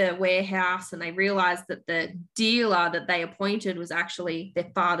go to the warehouse and they realize that the dealer that they appointed was actually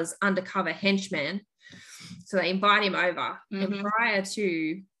their father's undercover henchman. So they invite him over. And prior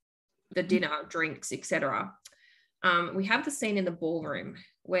to the dinner, drinks, etc., we have the scene in the ballroom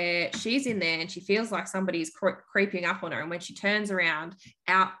where she's in there and she feels like somebody's creeping up on her. And when she turns around,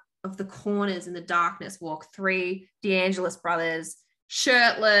 out of the corners in the darkness walk 3 DeAngelis brothers,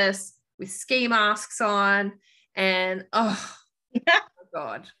 shirtless, with ski masks on. And oh my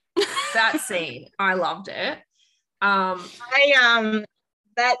God, that scene, I loved it.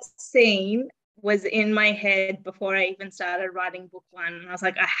 That scene was in my head before I even started writing book 1. And I was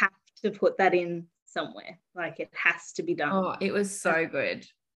like, I have to put that in somewhere. Like, it has to be done. Oh, it was so good.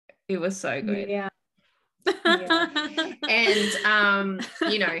 It was so good. Yeah. And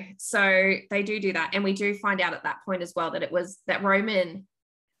so they do that, and we do find out at that point as well that it was that Roman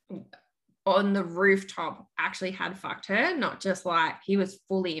on the rooftop actually had fucked her, not just like he was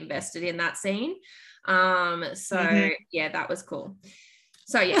fully invested in that scene. Yeah, that was cool.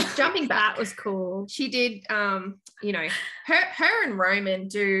 So yeah, jumping back, that was cool. She did her and Roman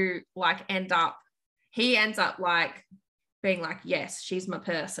do like he ends up like being like, yes, she's my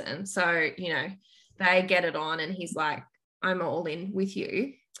person. So they get it on, and he's like, I'm all in with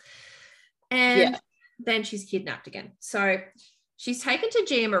you. And then she's kidnapped again. So she's taken to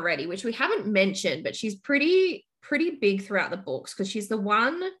Gia Moretti, which we haven't mentioned, but she's pretty big throughout the books because she's the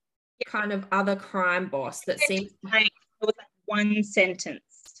one kind of other crime boss that seems like it was like one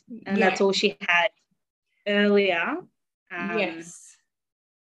sentence, and that's all she had earlier. Yes.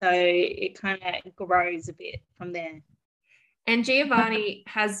 So it kind of grows a bit from there. And Giovanni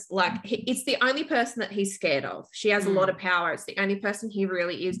has it's the only person that he's scared of. She has a lot of power. It's the only person he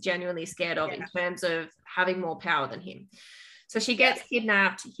really is genuinely scared of in terms of having more power than him. So she gets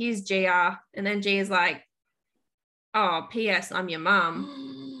kidnapped. Here's Gia. And then Gia's like, oh, P.S. I'm your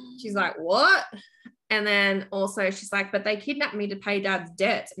mum. She's like, what? And then also she's like, but they kidnapped me to pay Dad's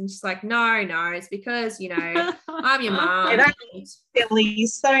debts. And she's like, no, it's because, I'm your mum. That's silly,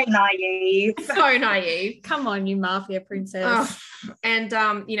 so naive. So naive. Come on, you mafia princess. Oh. And,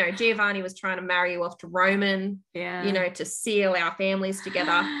 Giovanni was trying to marry you off to Roman, to seal our families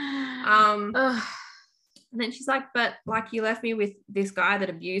together. And then she's like, but like you left me with this guy that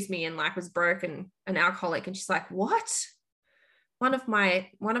abused me and like was broke and an alcoholic. And she's like, what? One of my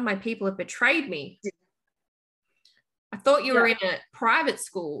people have betrayed me. I thought you were in a private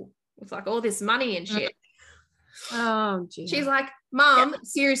school with like all this money and shit. Oh, geez. She's like, Mum,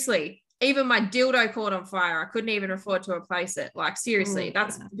 seriously, even my dildo caught on fire. I couldn't even afford to replace it. Like, seriously,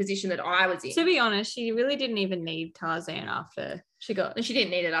 that's the position that I was in. To be honest, she really didn't even need Tarzan after she got. And she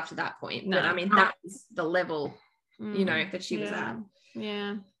didn't need it after that point. No. But I mean, that was the level, that she was at.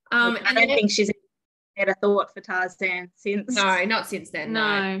 Yeah. I don't think she's had a thought for Tarzan since. No, not since then.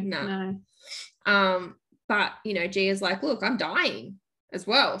 No. But you know, Gia's like, look, I'm dying as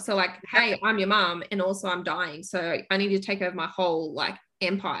well. So like, hey, I'm your mum, and also I'm dying. So I need to take over my whole like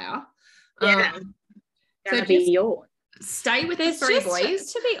empire. Yeah. So Gonna be yours. Stay with There's the three just,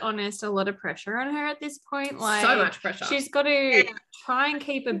 boys. to be honest, a lot of pressure on her at this point. Like, So much pressure. She's got to try and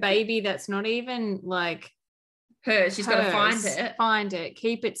keep a baby that's not even like hers. She's got to find it,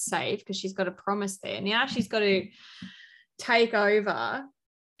 keep it safe, because she's got a promise there. Now she's got to take over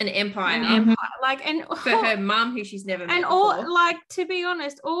an empire. Like, and for her mum, who she's never met and before. all, like, to be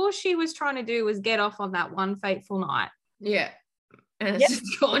honest, all she was trying to do was get off on that one fateful night. Yeah. And it's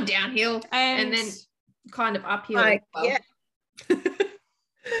just gone downhill and then kind of uphill. Like, as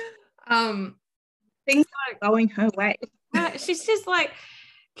well. Things are going her way. She's just like,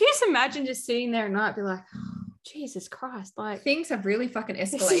 can you just imagine just sitting there at night, be like, oh, Jesus Christ, like things have really fucking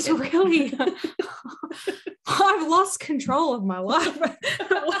escalated. This is really, I've lost control of my life.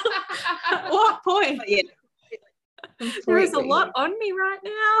 At what point? Yeah. There is a lot on me right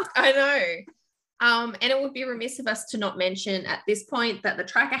now. I know. And it would be remiss of us to not mention at this point that the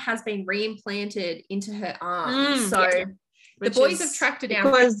tracker has been reimplanted into her arm. The boys have tracked her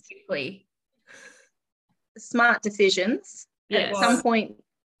down quickly. Smart decisions. Yes. At some point,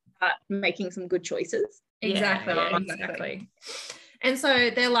 making some good choices. Exactly. And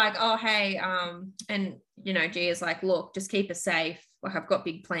so they're like, oh, hey, and, you know, Gia's like, look, just keep her safe. Like, I've got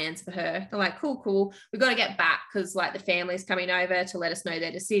big plans for her. They're like, cool. We've got to get back because, like, the family's coming over to let us know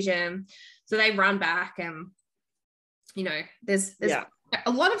their decision. So they run back and, you know, there's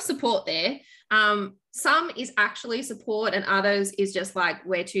a lot of support there. Some is actually support and others is just like,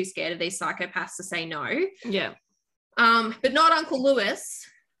 we're too scared of these psychopaths to say no. Yeah. But not Uncle Lewis.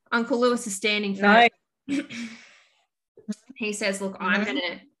 Uncle Lewis is standing firm. No. He says, look, I'm going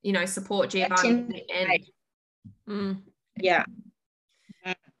to, you know, support Giovanni. Yeah.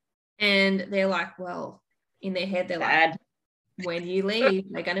 And they're like, well, in their head, they're like, when you leave,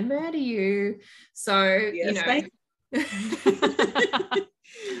 they're going to murder you. So, you know,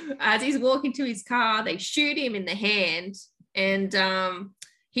 as he's walking to his car, they shoot him in the hand, and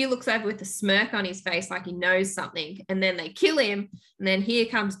he looks over with a smirk on his face like he knows something, and then they kill him, and then here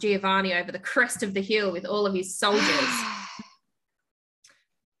comes Giovanni over the crest of the hill with all of his soldiers.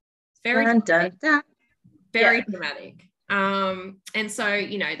 Very dramatic. And so,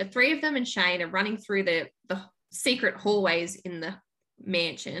 you know, the three of them and Shane are running through the secret hallways in the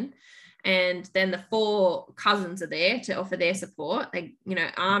mansion, and then the four cousins are there to offer their support. They, you know,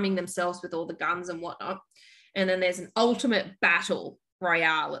 arming themselves with all the guns and whatnot. And then there's an ultimate battle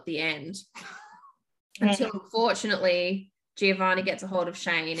royale at the end. Until, unfortunately, Giovanni gets a hold of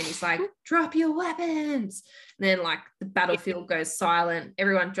Shane and he's like, drop your weapons. And then, like, the battlefield goes silent.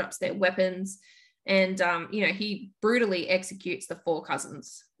 Everyone drops their weapons. And, you know, he brutally executes the four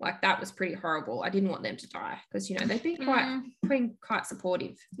cousins. Like, that was pretty horrible. I didn't want them to die because, you know, they've been quite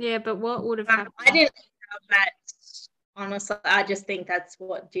supportive. Yeah, but what would have happened? I didn't think that, honestly. I just think that's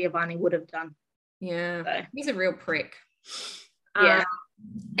what Giovanni would have done. Yeah, so. He's a real prick. Yeah.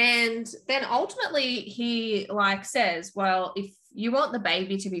 And then ultimately he, like, says, well, if you want the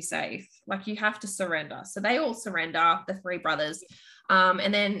baby to be safe, like, you have to surrender. So they all surrender, the three brothers.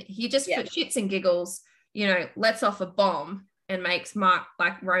 And then he just for shits and giggles, you know, lets off a bomb and makes Mark,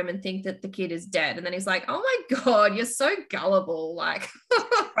 like, Roman, think that the kid is dead. And then he's like, oh my God, you're so gullible. Like,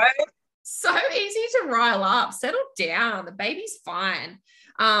 right? So easy to rile up. Settle down. The baby's fine.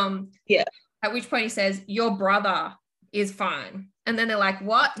 At which point he says, your brother is fine. And then they're like,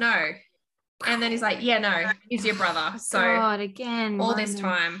 what? No. And then he's like, yeah, no, he's your brother. So God, again, all this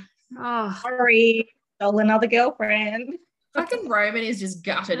time. Oh, sorry. Stole another girlfriend. Fucking Roman is just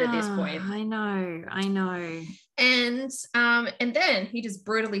gutted at this point. I know. And then he just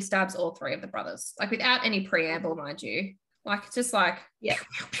brutally stabs all three of the brothers, like, without any preamble, mind you. Like, it's just like,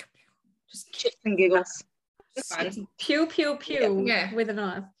 just shits and giggles. Pew, pew, pew. Yeah, with a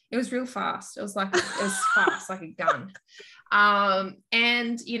knife. It was real fast. It was fast, like a gun.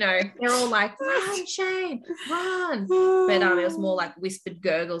 And, you know, they're all like, run, Shane, run. But it was more like whispered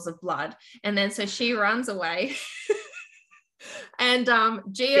gurgles of blood. And then so she runs away. And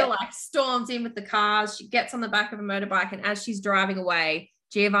Gia like storms in with the cars. She gets on the back of a motorbike, and as she's driving away,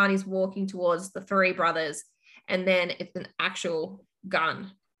 Giovanni's walking towards the three brothers, and then it's an actual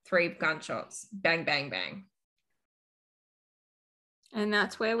gun, 3 gunshots, bang, bang, bang. And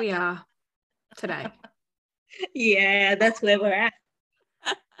that's where we are today. Yeah, that's where we're at.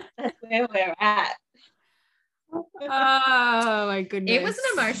 Oh my goodness. It was an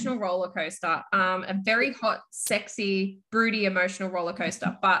emotional roller coaster, a very hot, sexy, broody emotional roller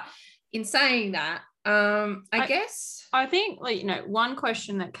coaster. But in saying that, I guess I think, like, you know, one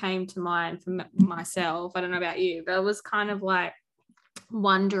question that came to mind for myself, I don't know about you, but I was kind of like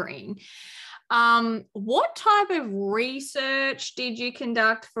wondering, what type of research did you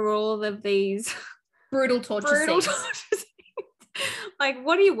conduct for all of these brutal torture brutal scenes. torture scenes? Like,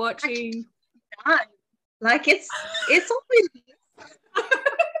 what are you watching? Like it's always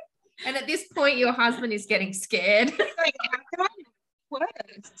And at this point, your husband is getting scared. like, how can I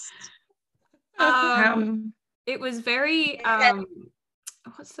worse? It was very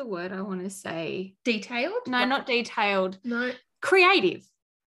what's the word I want to say? Detailed? No, not detailed. No. Creative.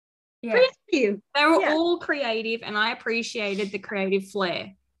 Yeah. Creative. They were all creative, and I appreciated the creative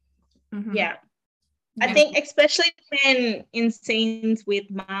flair. Mhm. Yeah. I think especially when in scenes with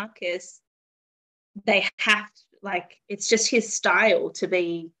Marcus, they have like it's just his style to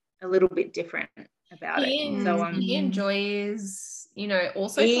be a little bit different about it. He enjoys, you know,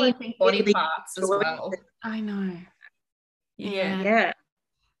 also he collecting body really parts as enjoys well. it. I know. Yeah.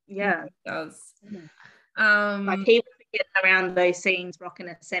 Yeah. He does. Like he would be getting around those scenes rocking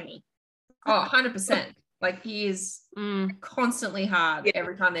a semi. Oh, 100%. Like he is constantly hard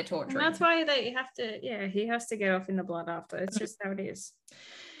every time they're torturing. And that's why they have to, he has to get off in the blood after. It's just how it is.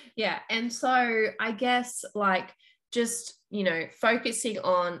 Yeah. And so I guess like just, you know, focusing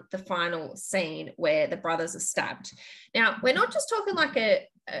on the final scene where the brothers are stabbed. Now, we're not just talking like a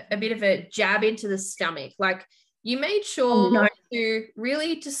bit of a jab into the stomach. Like you made sure to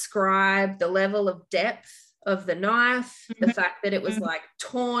really describe the level of depth of the knife, the fact that it was like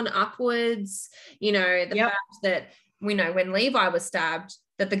torn upwards, you know, the fact that, you know, when Levi was stabbed,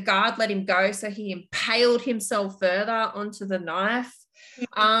 that the guard let him go, so he impaled himself further onto the knife.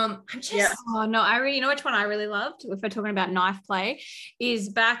 I'm just you know which one I really loved, if we're talking about knife play, is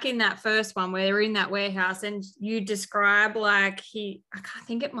back in that first one where they're in that warehouse and you describe like I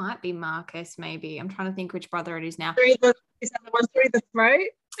think it might be Marcus, maybe. I'm trying to think which brother it is now. Is that the one through the throat?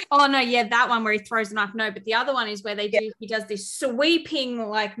 Oh no, yeah, that one where he throws the knife. No, but the other one is where he does this sweeping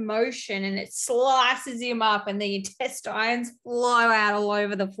like motion and it slices him up and the intestines flow out all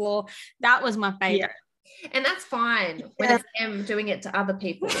over the floor. That was my favorite. And that's fine when it's them doing it to other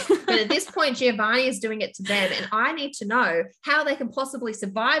people. But at this point, Giovanni is doing it to them. And I need to know how they can possibly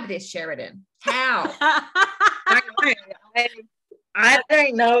survive this, Sheridan. How? I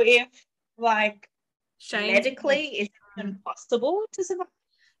don't know if like Shane, medically it's even possible to survive.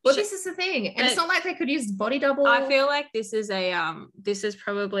 Well, this is the thing. And it's not like they could use body double. I feel like this is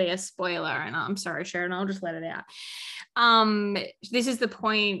probably a spoiler, and I'm sorry, Sharon, I'll just let it out. This is the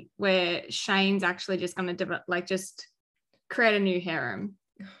point where Shane's actually just going to just create a new harem.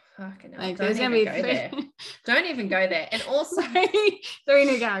 Fucking hell. Like, Don't even go there. Don't even go there. And also 3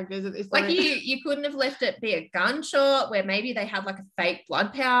 new characters at this point. Like you couldn't have left it be a gunshot where maybe they had like a fake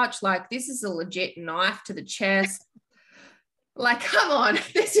blood pouch. Like this is a legit knife to the chest. Like, come on.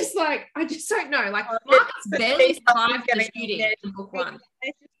 This is like, I just don't know. Like, Marcus barely survived the shooting in book 1.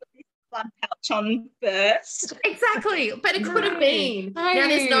 Blood pouch on first. Exactly. But it could have been. Now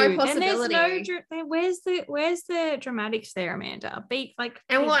there's no possibility. And where's the dramatics there, Amanda?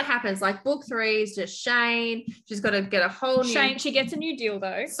 And what happens? Like book 3 is just Shane. She's got to get a whole new. Shane, she gets a new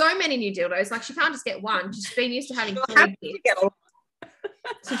dildo. So many new dildos. Like she can't just get one. She's been used to having 3 kids.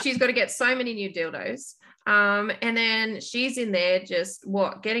 So she's got to get so many new dildos. And then she's in there just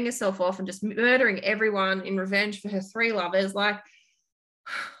getting herself off and just murdering everyone in revenge for her 3 lovers. Like,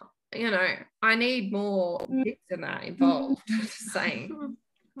 you know, I need more bits than that involved. Just saying.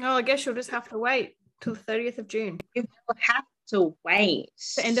 No, I guess you'll just have to wait till the 30th of June. You will have to wait.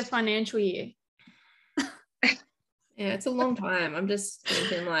 The end of financial year. Yeah, it's a long time. I'm just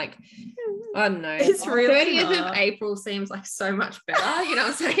thinking like, I don't know. It's really 30th of April seems like so much better. You know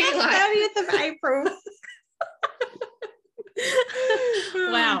what I'm saying? Like 30th of April.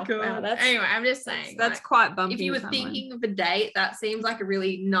 Wow. Anyway, I'm just saying. That's quite bumpy. If you were thinking of a date, that seems like a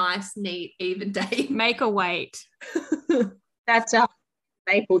really nice, neat, even date. Make a wait. That's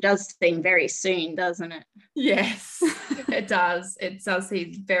April does seem very soon, doesn't it? Yes, it does. It does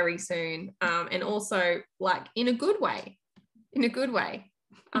seem very soon. And also like in a good way. In a good way.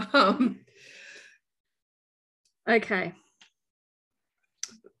 Okay.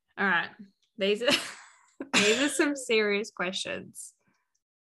 All right. These are some serious questions.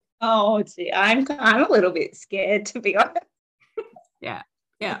 Oh, gee, I'm a little bit scared, to be honest. Yeah.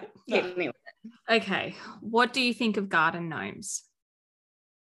 Okay. What do you think of garden gnomes?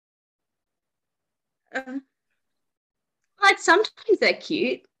 Like sometimes they're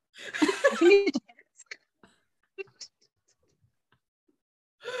cute.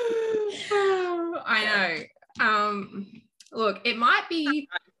 I know. Look, it might be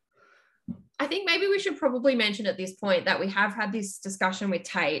I think maybe we should probably mention at this point that we have had this discussion with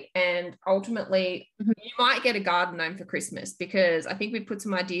Tate, and ultimately you might get a garden gnome for Christmas, because I think we put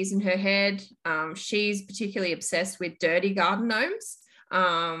some ideas in her head. She's particularly obsessed with dirty garden gnomes.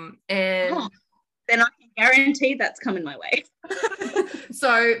 Then I can guarantee that's coming my way.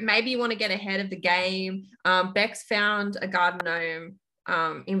 So maybe you want to get ahead of the game. Bex found a garden gnome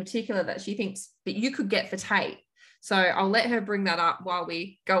in particular that she thinks that you could get for Tate. So I'll let her bring that up while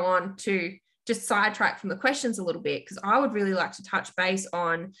we go on to just sidetrack from the questions a little bit, because I would really like to touch base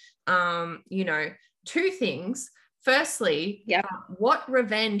on, two things. Firstly, what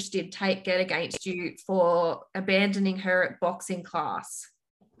revenge did Tate get against you for abandoning her at boxing class?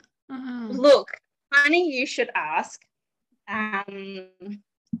 Look, funny you should ask,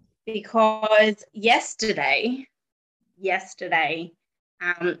 because yesterday, now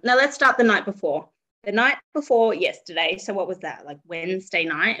let's start the night before. The night before yesterday, so what was that, like Wednesday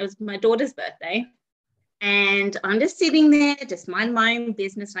night? It was my daughter's birthday. And I'm just sitting there, just mind my own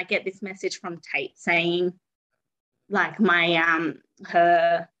business. And I get this message from Tate saying, like, my,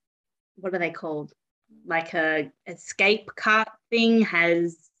 her, what are they called? Like her escape cart thing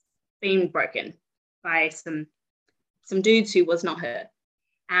has been broken by some dudes who was not her.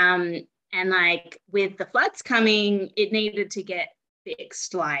 And like with the floods coming, it needed to get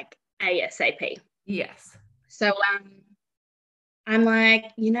fixed like ASAP. Yes. So I'm like,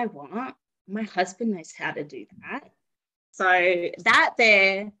 you know what? My husband knows how to do that. So that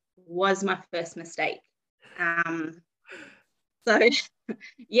there was my first mistake. So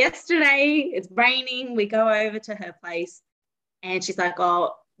yesterday it's raining. We go over to her place and she's like,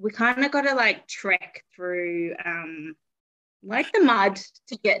 oh, we kind of got to like trek through like the mud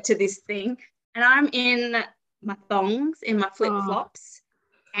to get to this thing. And I'm in my thongs, in my flip-flops.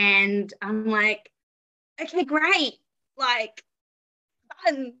 And I'm like, okay, great, like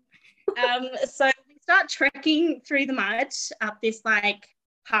fun. So we start trekking through the mud up this like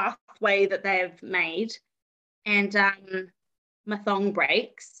pathway that they've made, and my thong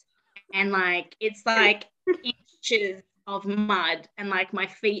breaks, and like it's like inches of mud, and like my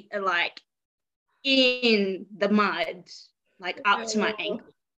feet are like in the mud, like up to my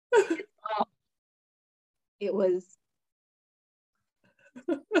ankle. It was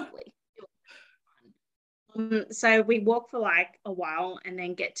lovely. So we walk for like a while and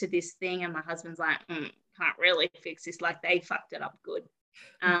then get to this thing, and my husband's like, can't really fix this, like they fucked it up good.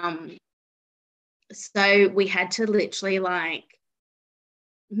 So we had to literally like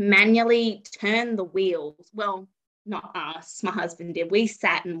manually turn the wheels. Well, not us, my husband did. We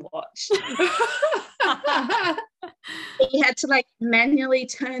sat and watched. He had to like manually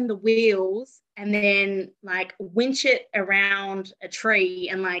turn the wheels and then like winch it around a tree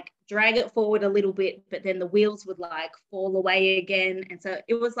and like drag it forward a little bit, but then the wheels would like fall away again. And so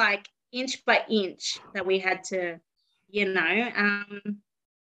it was like inch by inch that we had to, and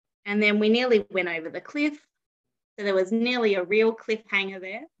then we nearly went over the cliff. So there was nearly a real cliffhanger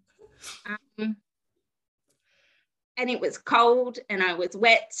there. And it was cold and I was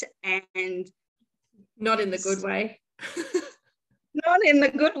wet and not in the good way. Not in the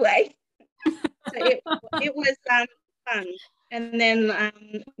good way. So it was fun. And then,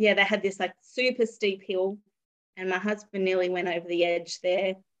 they had this like super steep hill and my husband nearly went over the edge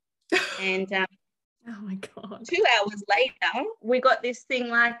there. And oh my God. 2 hours later, we got this thing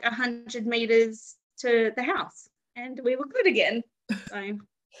like 100 meters to the house and we were good again. So.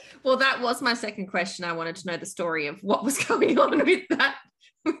 Well, that was my second question. I wanted to know the story of what was going on with that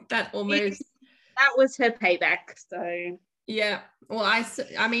almost. That was her payback. So yeah. Well, I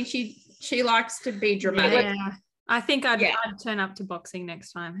mean, she likes to be dramatic. Yeah. I think I'd turn up to boxing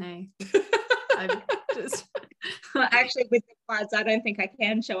next time. Hey. Well, actually, with the floods, I don't think I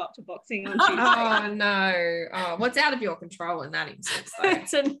can show up to boxing on Tuesday. Oh no! Oh, what's out of your control in that instance? Though?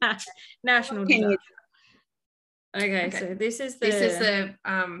 It's a national disaster. Okay, so this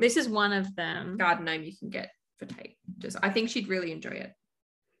is one of them. Garden gnome you can get for Tate. I think she'd really enjoy it.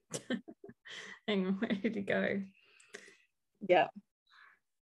 Hang on, where did it go? Yeah.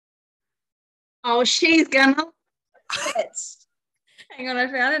 Oh, she's gonna. Hang on, I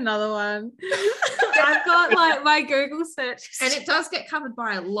found another one. I've got like my Google search, and it does get covered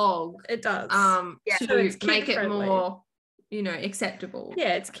by a log. It does. To make it more, acceptable.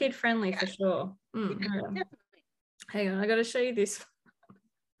 Yeah, it's kid friendly for sure. Yeah. Hang on, I got to show you this.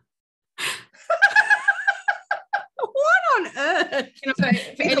 What on earth?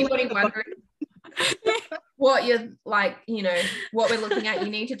 For anybody wondering what you're like, what we're looking at, you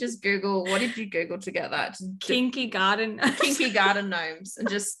need to just Google. What did you Google to get that? Kinky garden gnomes, and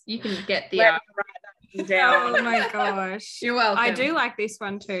just you can get the down. Oh my gosh. You're welcome. I do like this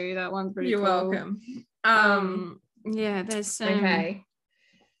one too. That one's pretty You're cool. welcome. Yeah, there's some. Okay.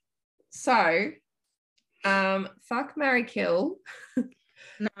 So, fuck, marry, kill.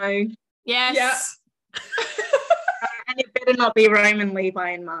 No. Yes. And it better not be Roman, Levi,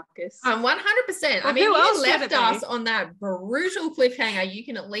 and Marcus. 100%. I Well, mean, who you else would left it be? us on that brutal cliffhanger. You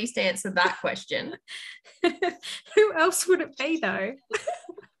can at least answer that question. Who else would it be though?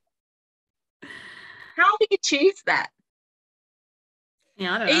 How do you choose that?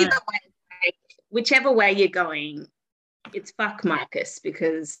 Yeah, I don't know. Either way, like, whichever way you're going, it's fuck Marcus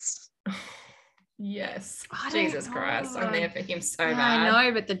because Yes. I don't Jesus Christ. I'm know. there for him so Yeah, bad. I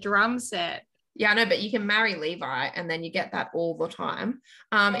know, but the drum set. Yeah, I know, but you can marry Levi and then you get that all the time.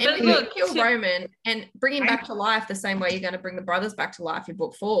 And But you look, can kill to- Roman and bring him back to life the same way you're going to bring the brothers back to life in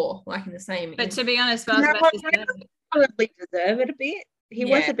book 4, like in the same. But to be honest, You know Velvet what, is Roman probably deserve it a bit. He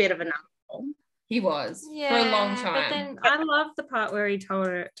was Yeah. a bit of an asshole. he was for a long time. But then I love the part where he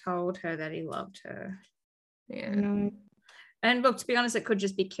told her that he loved her. Yeah. And look, to be honest, it could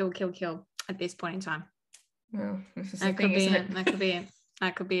just be kill at this point in time. Well, this is the That could thing, be isn't it. That could be it.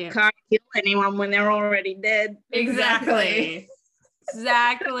 That could be it. Can't kill anyone when they're already dead. Exactly.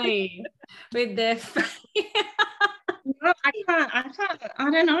 Exactly. With their No, I can't. I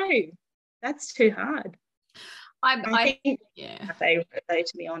don't know. That's too hard. I think yeah. my favorite though,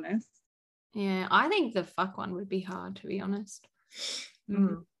 to be honest. Yeah. I think the fuck one would be hard, to be honest.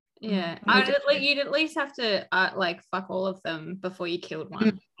 Mm. Yeah. Mm. You'd at least have to like fuck all of them before you killed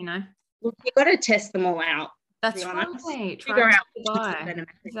one, you know? Look, you got to test them all out. That's be honest. right. Figure Try out to which one's buy. better.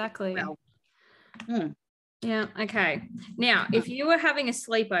 Exactly. Well. Mm. Yeah. Okay. Now, if you were having a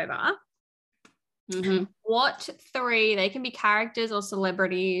sleepover, Mm-hmm. what 3, they can be characters or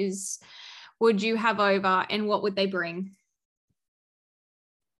celebrities, would you have over and what would they bring?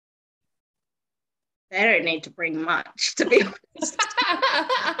 They don't need to bring much, to be honest.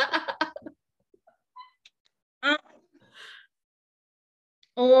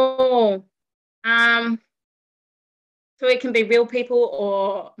 So it can be real people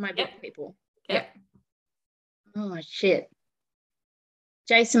or my book people. Yep. Oh shit.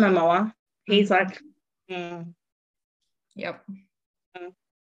 Jason Momoa. He's like, Yep.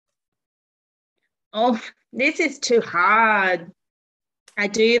 Oh, this is too hard. I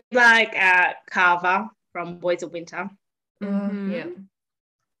do like Carver from Boys of Winter. Mhm.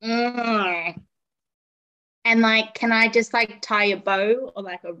 Yeah. And like, can I just like tie a bow or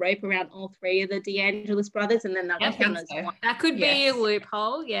like a rope around all 3 of the DeAngelis brothers and then they'll I count think as so. one? That could be Yes. a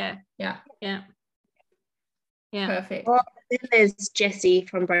loophole. Yeah. Yeah. Yeah. Yeah. Perfect. Well, then there's Jessie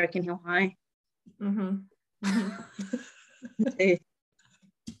from Broken Hill High.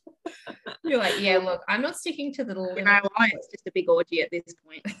 You're like, yeah, look, I'm not sticking to the little. You know what? It's just a big orgy at this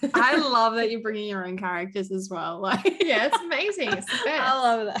point. I love that you're bringing your own characters as well. Like, Yeah, it's amazing. It's the best. I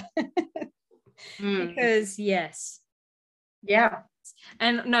love that. Mm. Because yes. Yeah.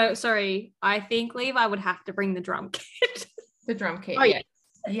 And no, sorry, I think Levi would have to bring the drum kit. The drum kit. Oh, yeah.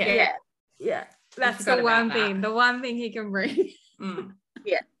 yeah. Yeah. Yeah. Yeah. That's forgot the about one that. thing. The one thing he can bring. Mm.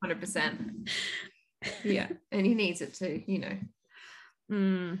 Yeah. 100%. Yeah. And he needs it too, you know.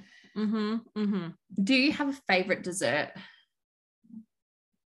 Do you have a favorite dessert?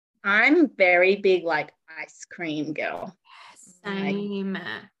 I'm very big like ice cream girl. Same.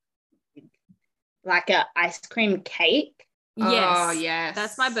 Like a ice cream cake. Yes. Oh, yes.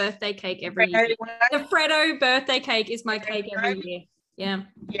 That's my birthday cake every year. The Freddo birthday cake is my cake every year. Yeah.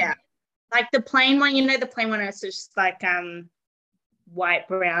 Yeah. Like the plain one, you know, the plain one is just like white,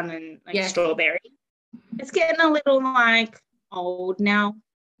 brown, and like Yeah. strawberry. It's getting a little like old now.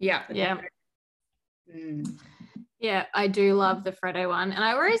 Yeah. Yeah. Mm. Yeah, I do love the Freddo one. And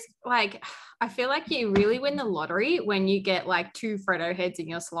I always like, I feel like you really win the lottery when you get like 2 Freddo heads in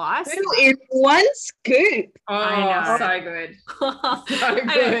your slice. Two in one scoop. Oh, I know. so good. and,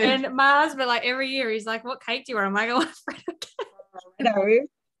 good. and my husband, like every year, he's like, "What cake do you want?" I'm like, "I want Freddo cake." No.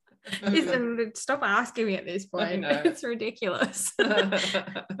 Listen, stop asking me at this point. know. It's ridiculous.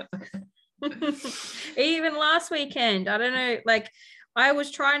 Even last weekend, I don't know, like I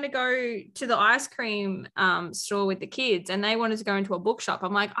was trying to go to the ice cream store with the kids and they wanted to go into a bookshop.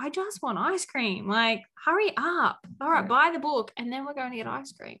 I'm like, I just want ice cream. Like, hurry up. All right, buy the book and then we're going to get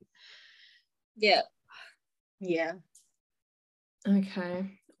ice cream. Yeah. Yeah.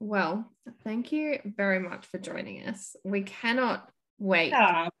 Okay. Well, thank you very much for joining us. We cannot wait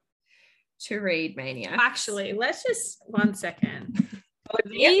Yeah. to read Maniac. Actually, let's just 1 second.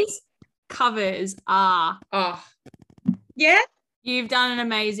 Yeah. These covers are, Oh, Yeah. you've done an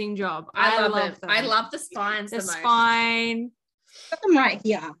amazing job. I love them. them. I love the spines the the most. spine. Got them right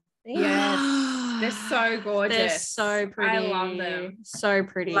here. Yes. They're so gorgeous. They're so pretty. I love them. So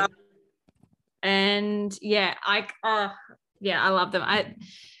pretty. And yeah, I love them.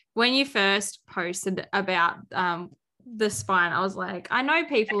 When you first posted about the spine, I was like, I know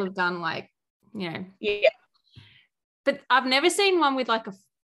people have done like, Yeah. but I've never seen one with like a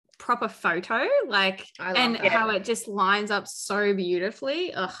proper photo, like, and how it just lines up so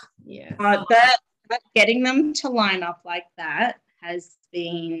beautifully. Ugh. Yeah. But getting them to line up like that has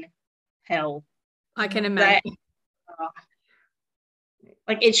been hell. I can imagine.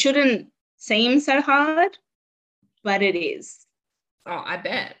 Like, it shouldn't seem so hard, but it is. Oh, I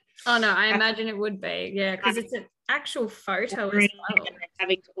bet. Oh no, I imagine it would be. Yeah, because it's an actual photo as well. And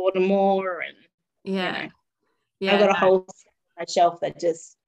having to order more, and yeah. I got a whole shelf that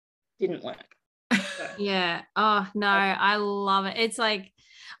just didn't work. So. Yeah. Oh no, I love it. It's like,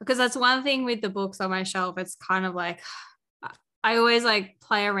 because that's one thing with the books on my shelf. It's kind of like, I always like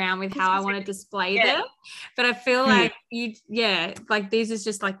play around with how I want to display them, but I feel like like these is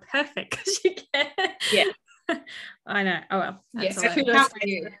just like perfect because you can. I know. Oh well. Yes. I feel like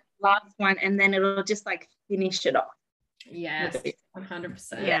the last one, and then it'll just like finish it off. Yes,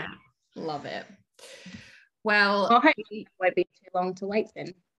 100%. Yeah, love it. Well, hopefully it won't be too long to wait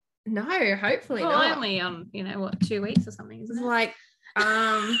then. No, hopefully not. Only on 2 weeks or something. Isn't it? Like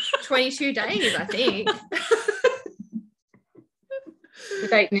 22 days, I think. The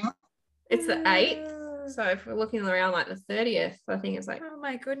date now? It's the 8th. So if we're looking around like the 30th, I think it's like, oh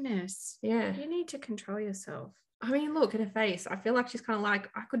my goodness. Yeah. You need to control yourself. I mean, look at her face. I feel like she's kind of like,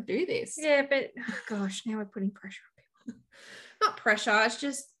 I could do this. Yeah, but gosh, now we're putting pressure on people. Not pressure. It's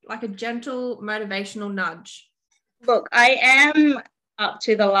just like a gentle motivational nudge. Look, I am up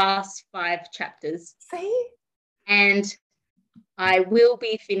to the last 5 chapters. See? And I will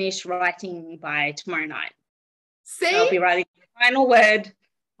be finished writing by tomorrow night. See? So I'll be writing the final word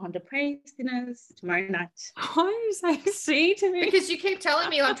on Depraved Sinners tomorrow night. Why are you saying see to me? Because you keep telling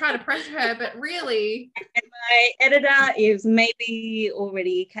me I'm trying to pressure her, but really. And my editor is maybe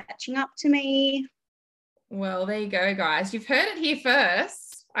already catching up to me. Well, there you go, guys. You've heard it here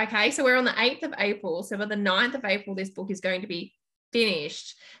first. Okay, so we're on the 8th of April. So by the 9th of April, this book is going to be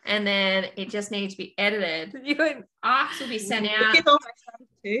finished. And then it just needs to be edited. Arcs will be sent out. With all my stuff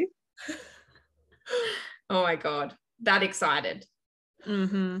too. Oh my God. That excited.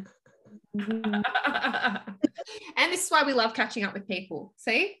 Mm-hmm. And this is why we love catching up with people.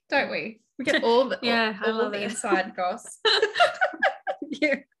 See, don't we? We get all the all the inside goss.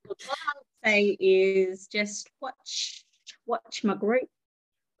 Yeah. All I would say is just watch my group.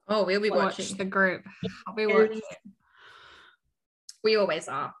 Oh, we'll be watching the group. I'll be watching. We always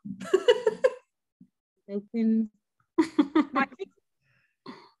are. Can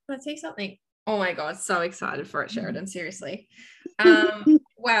I see something? Oh my God, so excited for it, Sheridan. Seriously.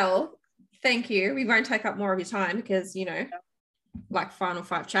 Well, thank you. We won't take up more of your time because, like final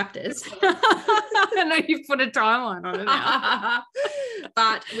 5 chapters. I know you've put a timeline on it now.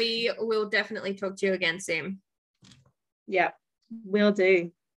 But we will definitely talk to you again soon. Yeah, will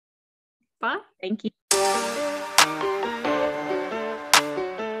do. Bye. Thank you.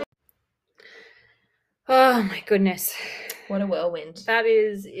 Oh my goodness. What a whirlwind. That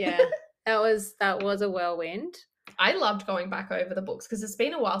is, that was a whirlwind. I loved going back over the books because it's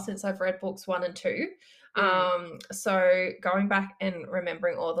been a while since I've read books 1 and 2. So going back and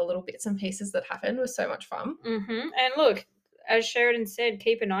remembering all the little bits and pieces that happened was so much fun. Mm-hmm. And look, as Sheridan said,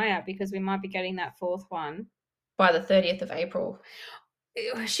 keep an eye out because we might be getting that 4th one by the 30th of April.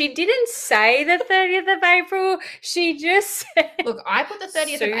 She didn't say the 30th of April. She just said, look, I put the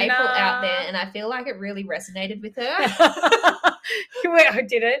 30th of April out there and I feel like it really resonated with her. I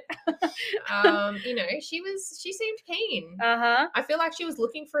did it. She seemed keen. Uh-huh. I feel like she was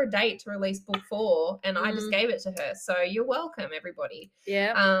looking for a date to release book 4 and I just gave it to her. So you're welcome, everybody.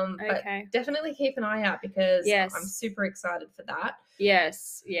 Yeah. Okay. But definitely keep an eye out because I'm super excited for that.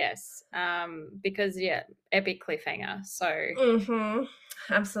 Yes. Because epic cliffhanger. So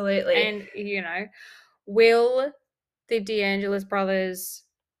absolutely. And will the DeAngelis brothers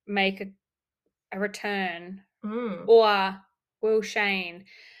make a return? Or will Shane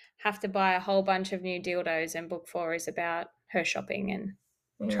have to buy a whole bunch of new dildos and book 4 is about her shopping and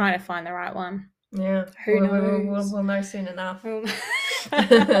trying to find the right one? Yeah. Who knows? We'll know soon enough.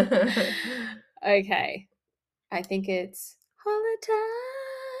 Okay. I think it's holiday.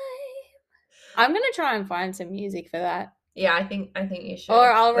 I'm going to try and find some music for that. Yeah, I think you should.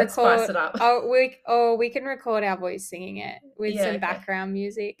 Or Let's spice it up. We can record our voice singing it with some background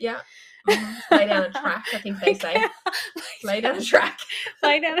music. Yeah. Lay down a track, I think they say. Lay down a track.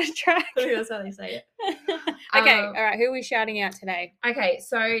 Lay down a track. I think that's how they say it. Okay, all right. Who are we shouting out today? Okay,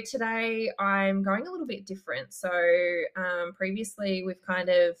 so today I'm going a little bit different. So previously we've kind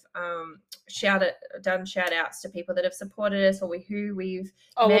of done shout outs to people that have supported us, or who we've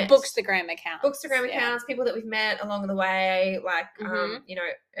met. Bookstagram accounts. Bookstagram accounts, people that we've met along the way, like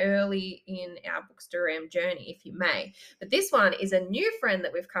early in our Bookstagram journey, if you may. But this one is a new friend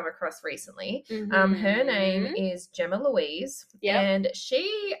that we've come across recently. Her name is Gemma Louise, and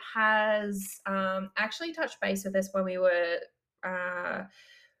she has actually touched base with us when we were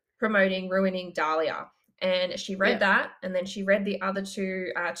promoting Ruining Dahlia. And she read that, and then she read the other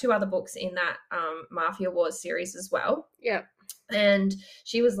two other books in that Mafia Wars series as well. Yeah. And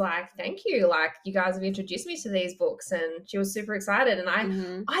she was like, thank you. Like, you guys have introduced me to these books. And she was super excited. And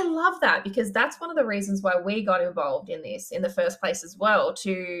I love that, because that's one of the reasons why we got involved in this in the first place as well,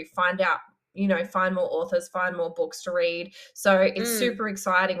 to find out, find more authors, find more books to read. So it's super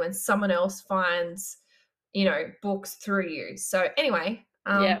exciting when someone else finds, books through you. So anyway.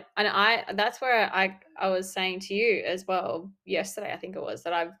 And that's where I was saying to you as well yesterday, I think it was,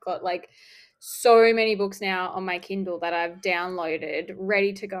 that I've got like so many books now on my Kindle that I've downloaded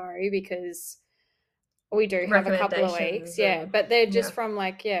ready to go, because we do have a couple of weeks. But they're just from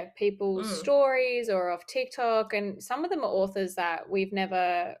people's stories or off TikTok, and some of them are authors that we've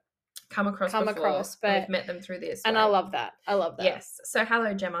never come across before, but we've met them through this. And I love that. Yes. So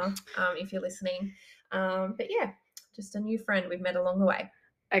hello, Gemma, if you're listening. But yeah, just a new friend we've met along the way.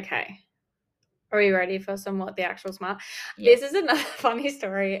 Okay. Are we ready for the actual smart? Yes. This is another funny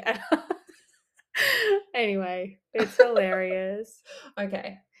story. Anyway, it's hilarious.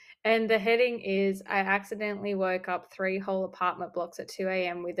 Okay. And the heading is, I accidentally woke up 3 whole apartment blocks at 2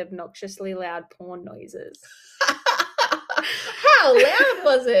 a.m. with obnoxiously loud porn noises. How loud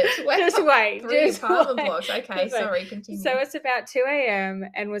was it? Just wait. 3 apartment blocks. Okay, sorry, continue. So it's about 2 a.m.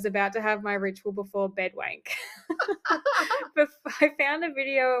 and was about to have my ritual before bed wank. But I found a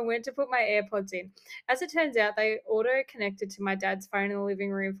video and went to put my AirPods in. As it turns out, they auto-connected to my dad's phone in the living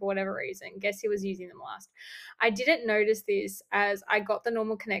room for whatever reason. Guess he was using them last. I didn't notice this as I got the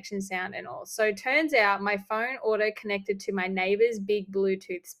normal connection sound and all. So it turns out my phone auto-connected to my neighbor's big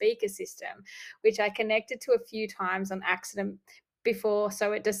Bluetooth speaker system, which I connected to a few times on accident before,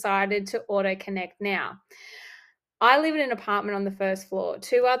 so it decided to auto connect now. I live in an apartment on the first floor,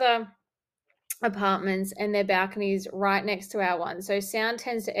 2 other apartments and their balconies right next to our one, so sound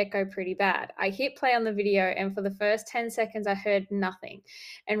tends to echo pretty bad. I hit play on the video, and for the first 10 seconds I heard nothing,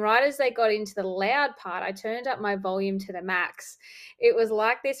 and right as they got into the loud part, I turned up my volume to the max. It was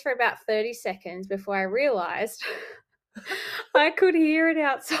like this for about 30 seconds before I realized I could hear it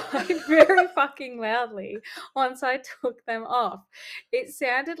outside very fucking loudly once I took them off. It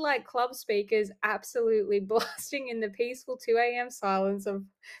sounded like club speakers absolutely blasting in the peaceful 2 a.m. silence of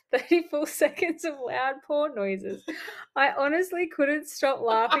 34 seconds of loud porn noises. I honestly couldn't stop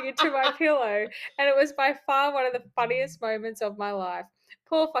laughing into my pillow, and it was by far one of the funniest moments of my life.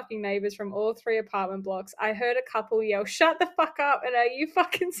 Poor fucking neighbors from all 3 apartment blocks. I heard a couple yell, "Shut the fuck up," and "Are you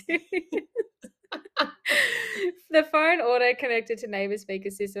fucking serious?" The phone auto connected to neighbor's speaker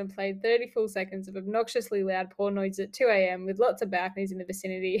system played 30 full seconds of obnoxiously loud porn noise at 2 a.m. with lots of balconies in the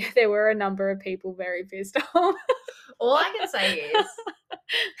vicinity. There were a number of people very pissed off. All I can say is,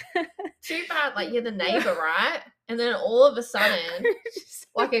 too bad, like, you're the neighbor, right? And then all of a sudden,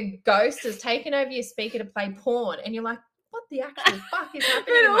 like, a ghost has taken over your speaker to play porn, and you're like, what the actual fuck is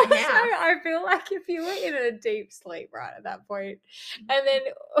happening in my house? I feel like if you were in a deep sleep right at that point, and then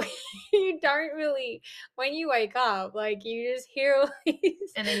you don't really, when you wake up, like, you just hear all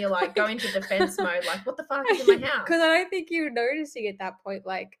these, and then you're like, go into defense mode, like, what the fuck is in my house? Because I don't think you're noticing at that point,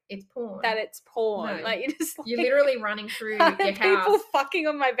 like, it's porn. That it's porn. No. Like, you're literally running through your house, people fucking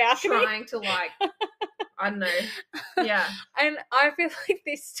on my balcony, trying to, like, I don't know. Yeah. And I feel like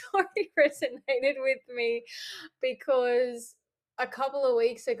this story resonated with me because a couple of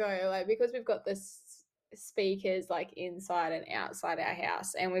weeks ago, like, because we've got this speakers like inside and outside our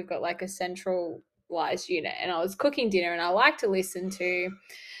house, and we've got like a centralized unit, and I was cooking dinner, and I like to listen to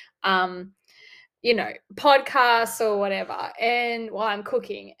podcasts or whatever, and while I'm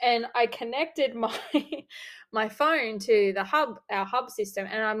cooking, and I connected my phone to our hub system,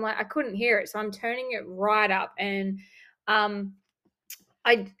 and I'm like, I couldn't hear it, so I'm turning it right up, and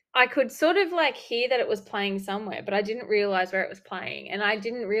I could sort of like hear that it was playing somewhere, but I didn't realize where it was playing, and I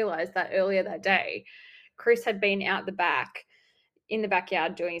didn't realize that earlier that day Chris had been out the back in the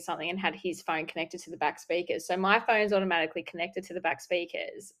backyard doing something and had his phone connected to the back speakers. So my phone's automatically connected to the back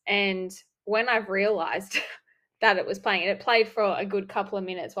speakers, and when I've realized that it was playing, and it played for a good couple of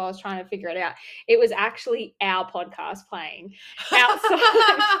minutes while I was trying to figure it out. It was actually our podcast playing outside. And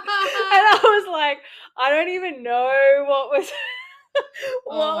I was like, I don't even know what was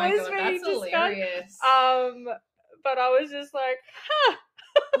Oh my was God, being that's discussed. hilarious. But I was just like, huh.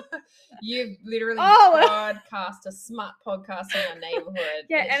 You've literally Oh. broadcast a smut podcast in your neighborhood.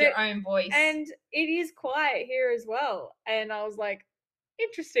 Yeah, It's and your own voice. And it is quiet here as well. And I was like,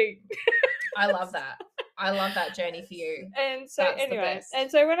 interesting. I love that. I love that journey for you. And so That's the anyway, best. and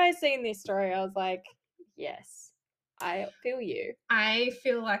so when I seen this story, I was like, yes, I feel you. I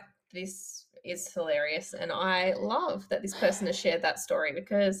feel like this is hilarious, and I love that this person has shared that story,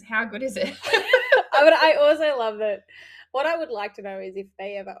 because how good is it? But I also love that. What I would like to know is if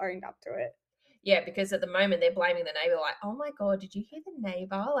they ever owned up to it. Yeah, because at the moment they're blaming the neighbor, like, oh my God, did you hear the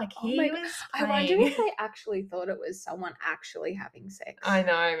neighbor? Like, Oh he my was I wonder playing. if they actually thought it was someone actually having sex. I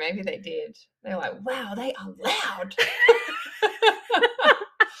know, maybe they did. They're like, wow, they are loud.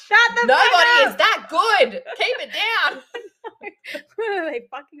 Shut the Nobody fuck is that good. Keep it down. Are they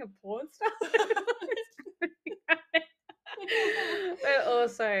fucking a porn star? But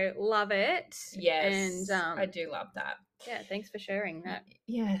also love it. Yes, And I do love that. yeah, thanks for sharing that.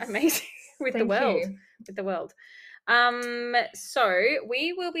 Yes. Amazing with the Thank world. you. With the world. So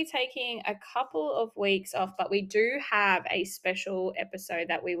we will be taking a couple of weeks off, but we do have a special episode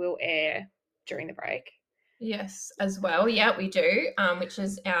that we will air during the break. Yes, as well. Yeah, we do. Which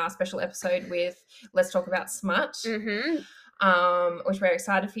is our special episode with Let's Talk About Smut. Mm-hmm. Which we're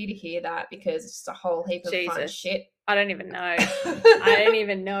excited for you to hear that, because it's just a whole heap of fun Jesus. shit. I don't even know. I don't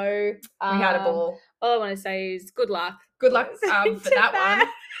even know. We had a ball. All I want to say is good luck. Good luck for To that one.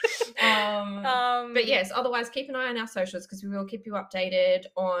 But But yes, otherwise keep an eye on our socials, because we will keep you updated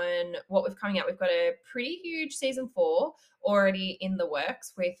on what we've coming out. We've got a pretty huge season 4 already in the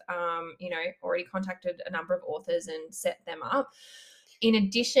works with already contacted a number of authors and set them up. In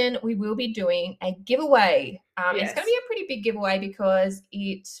addition, we will be doing a giveaway. Yes. It's going to be a pretty big giveaway because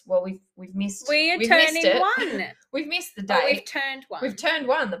we've missed. We are we've turning missed it. one. We've missed the Oh, date. we've turned one. We've turned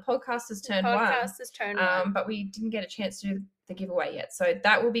one. The podcast has turned one. Podcast has turned one. But we didn't get a chance to do the giveaway yet. So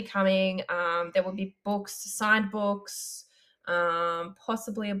that will be coming. There will be books, signed books,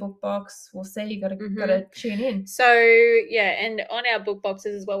 possibly a book box. We'll see. You gotta tune in. So yeah, and on our book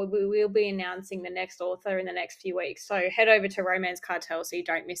boxes as well, we will be announcing the next author in the next few weeks. So head over to Romance Cartel so you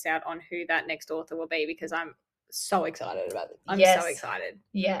don't miss out on who that next author will be, because I'm so excited about it. I'm so excited.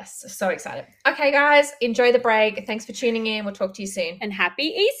 Yes, so excited. Okay, guys, enjoy the break. Thanks for tuning in. We'll talk to you soon. And happy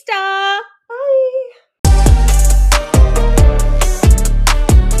Easter! Bye.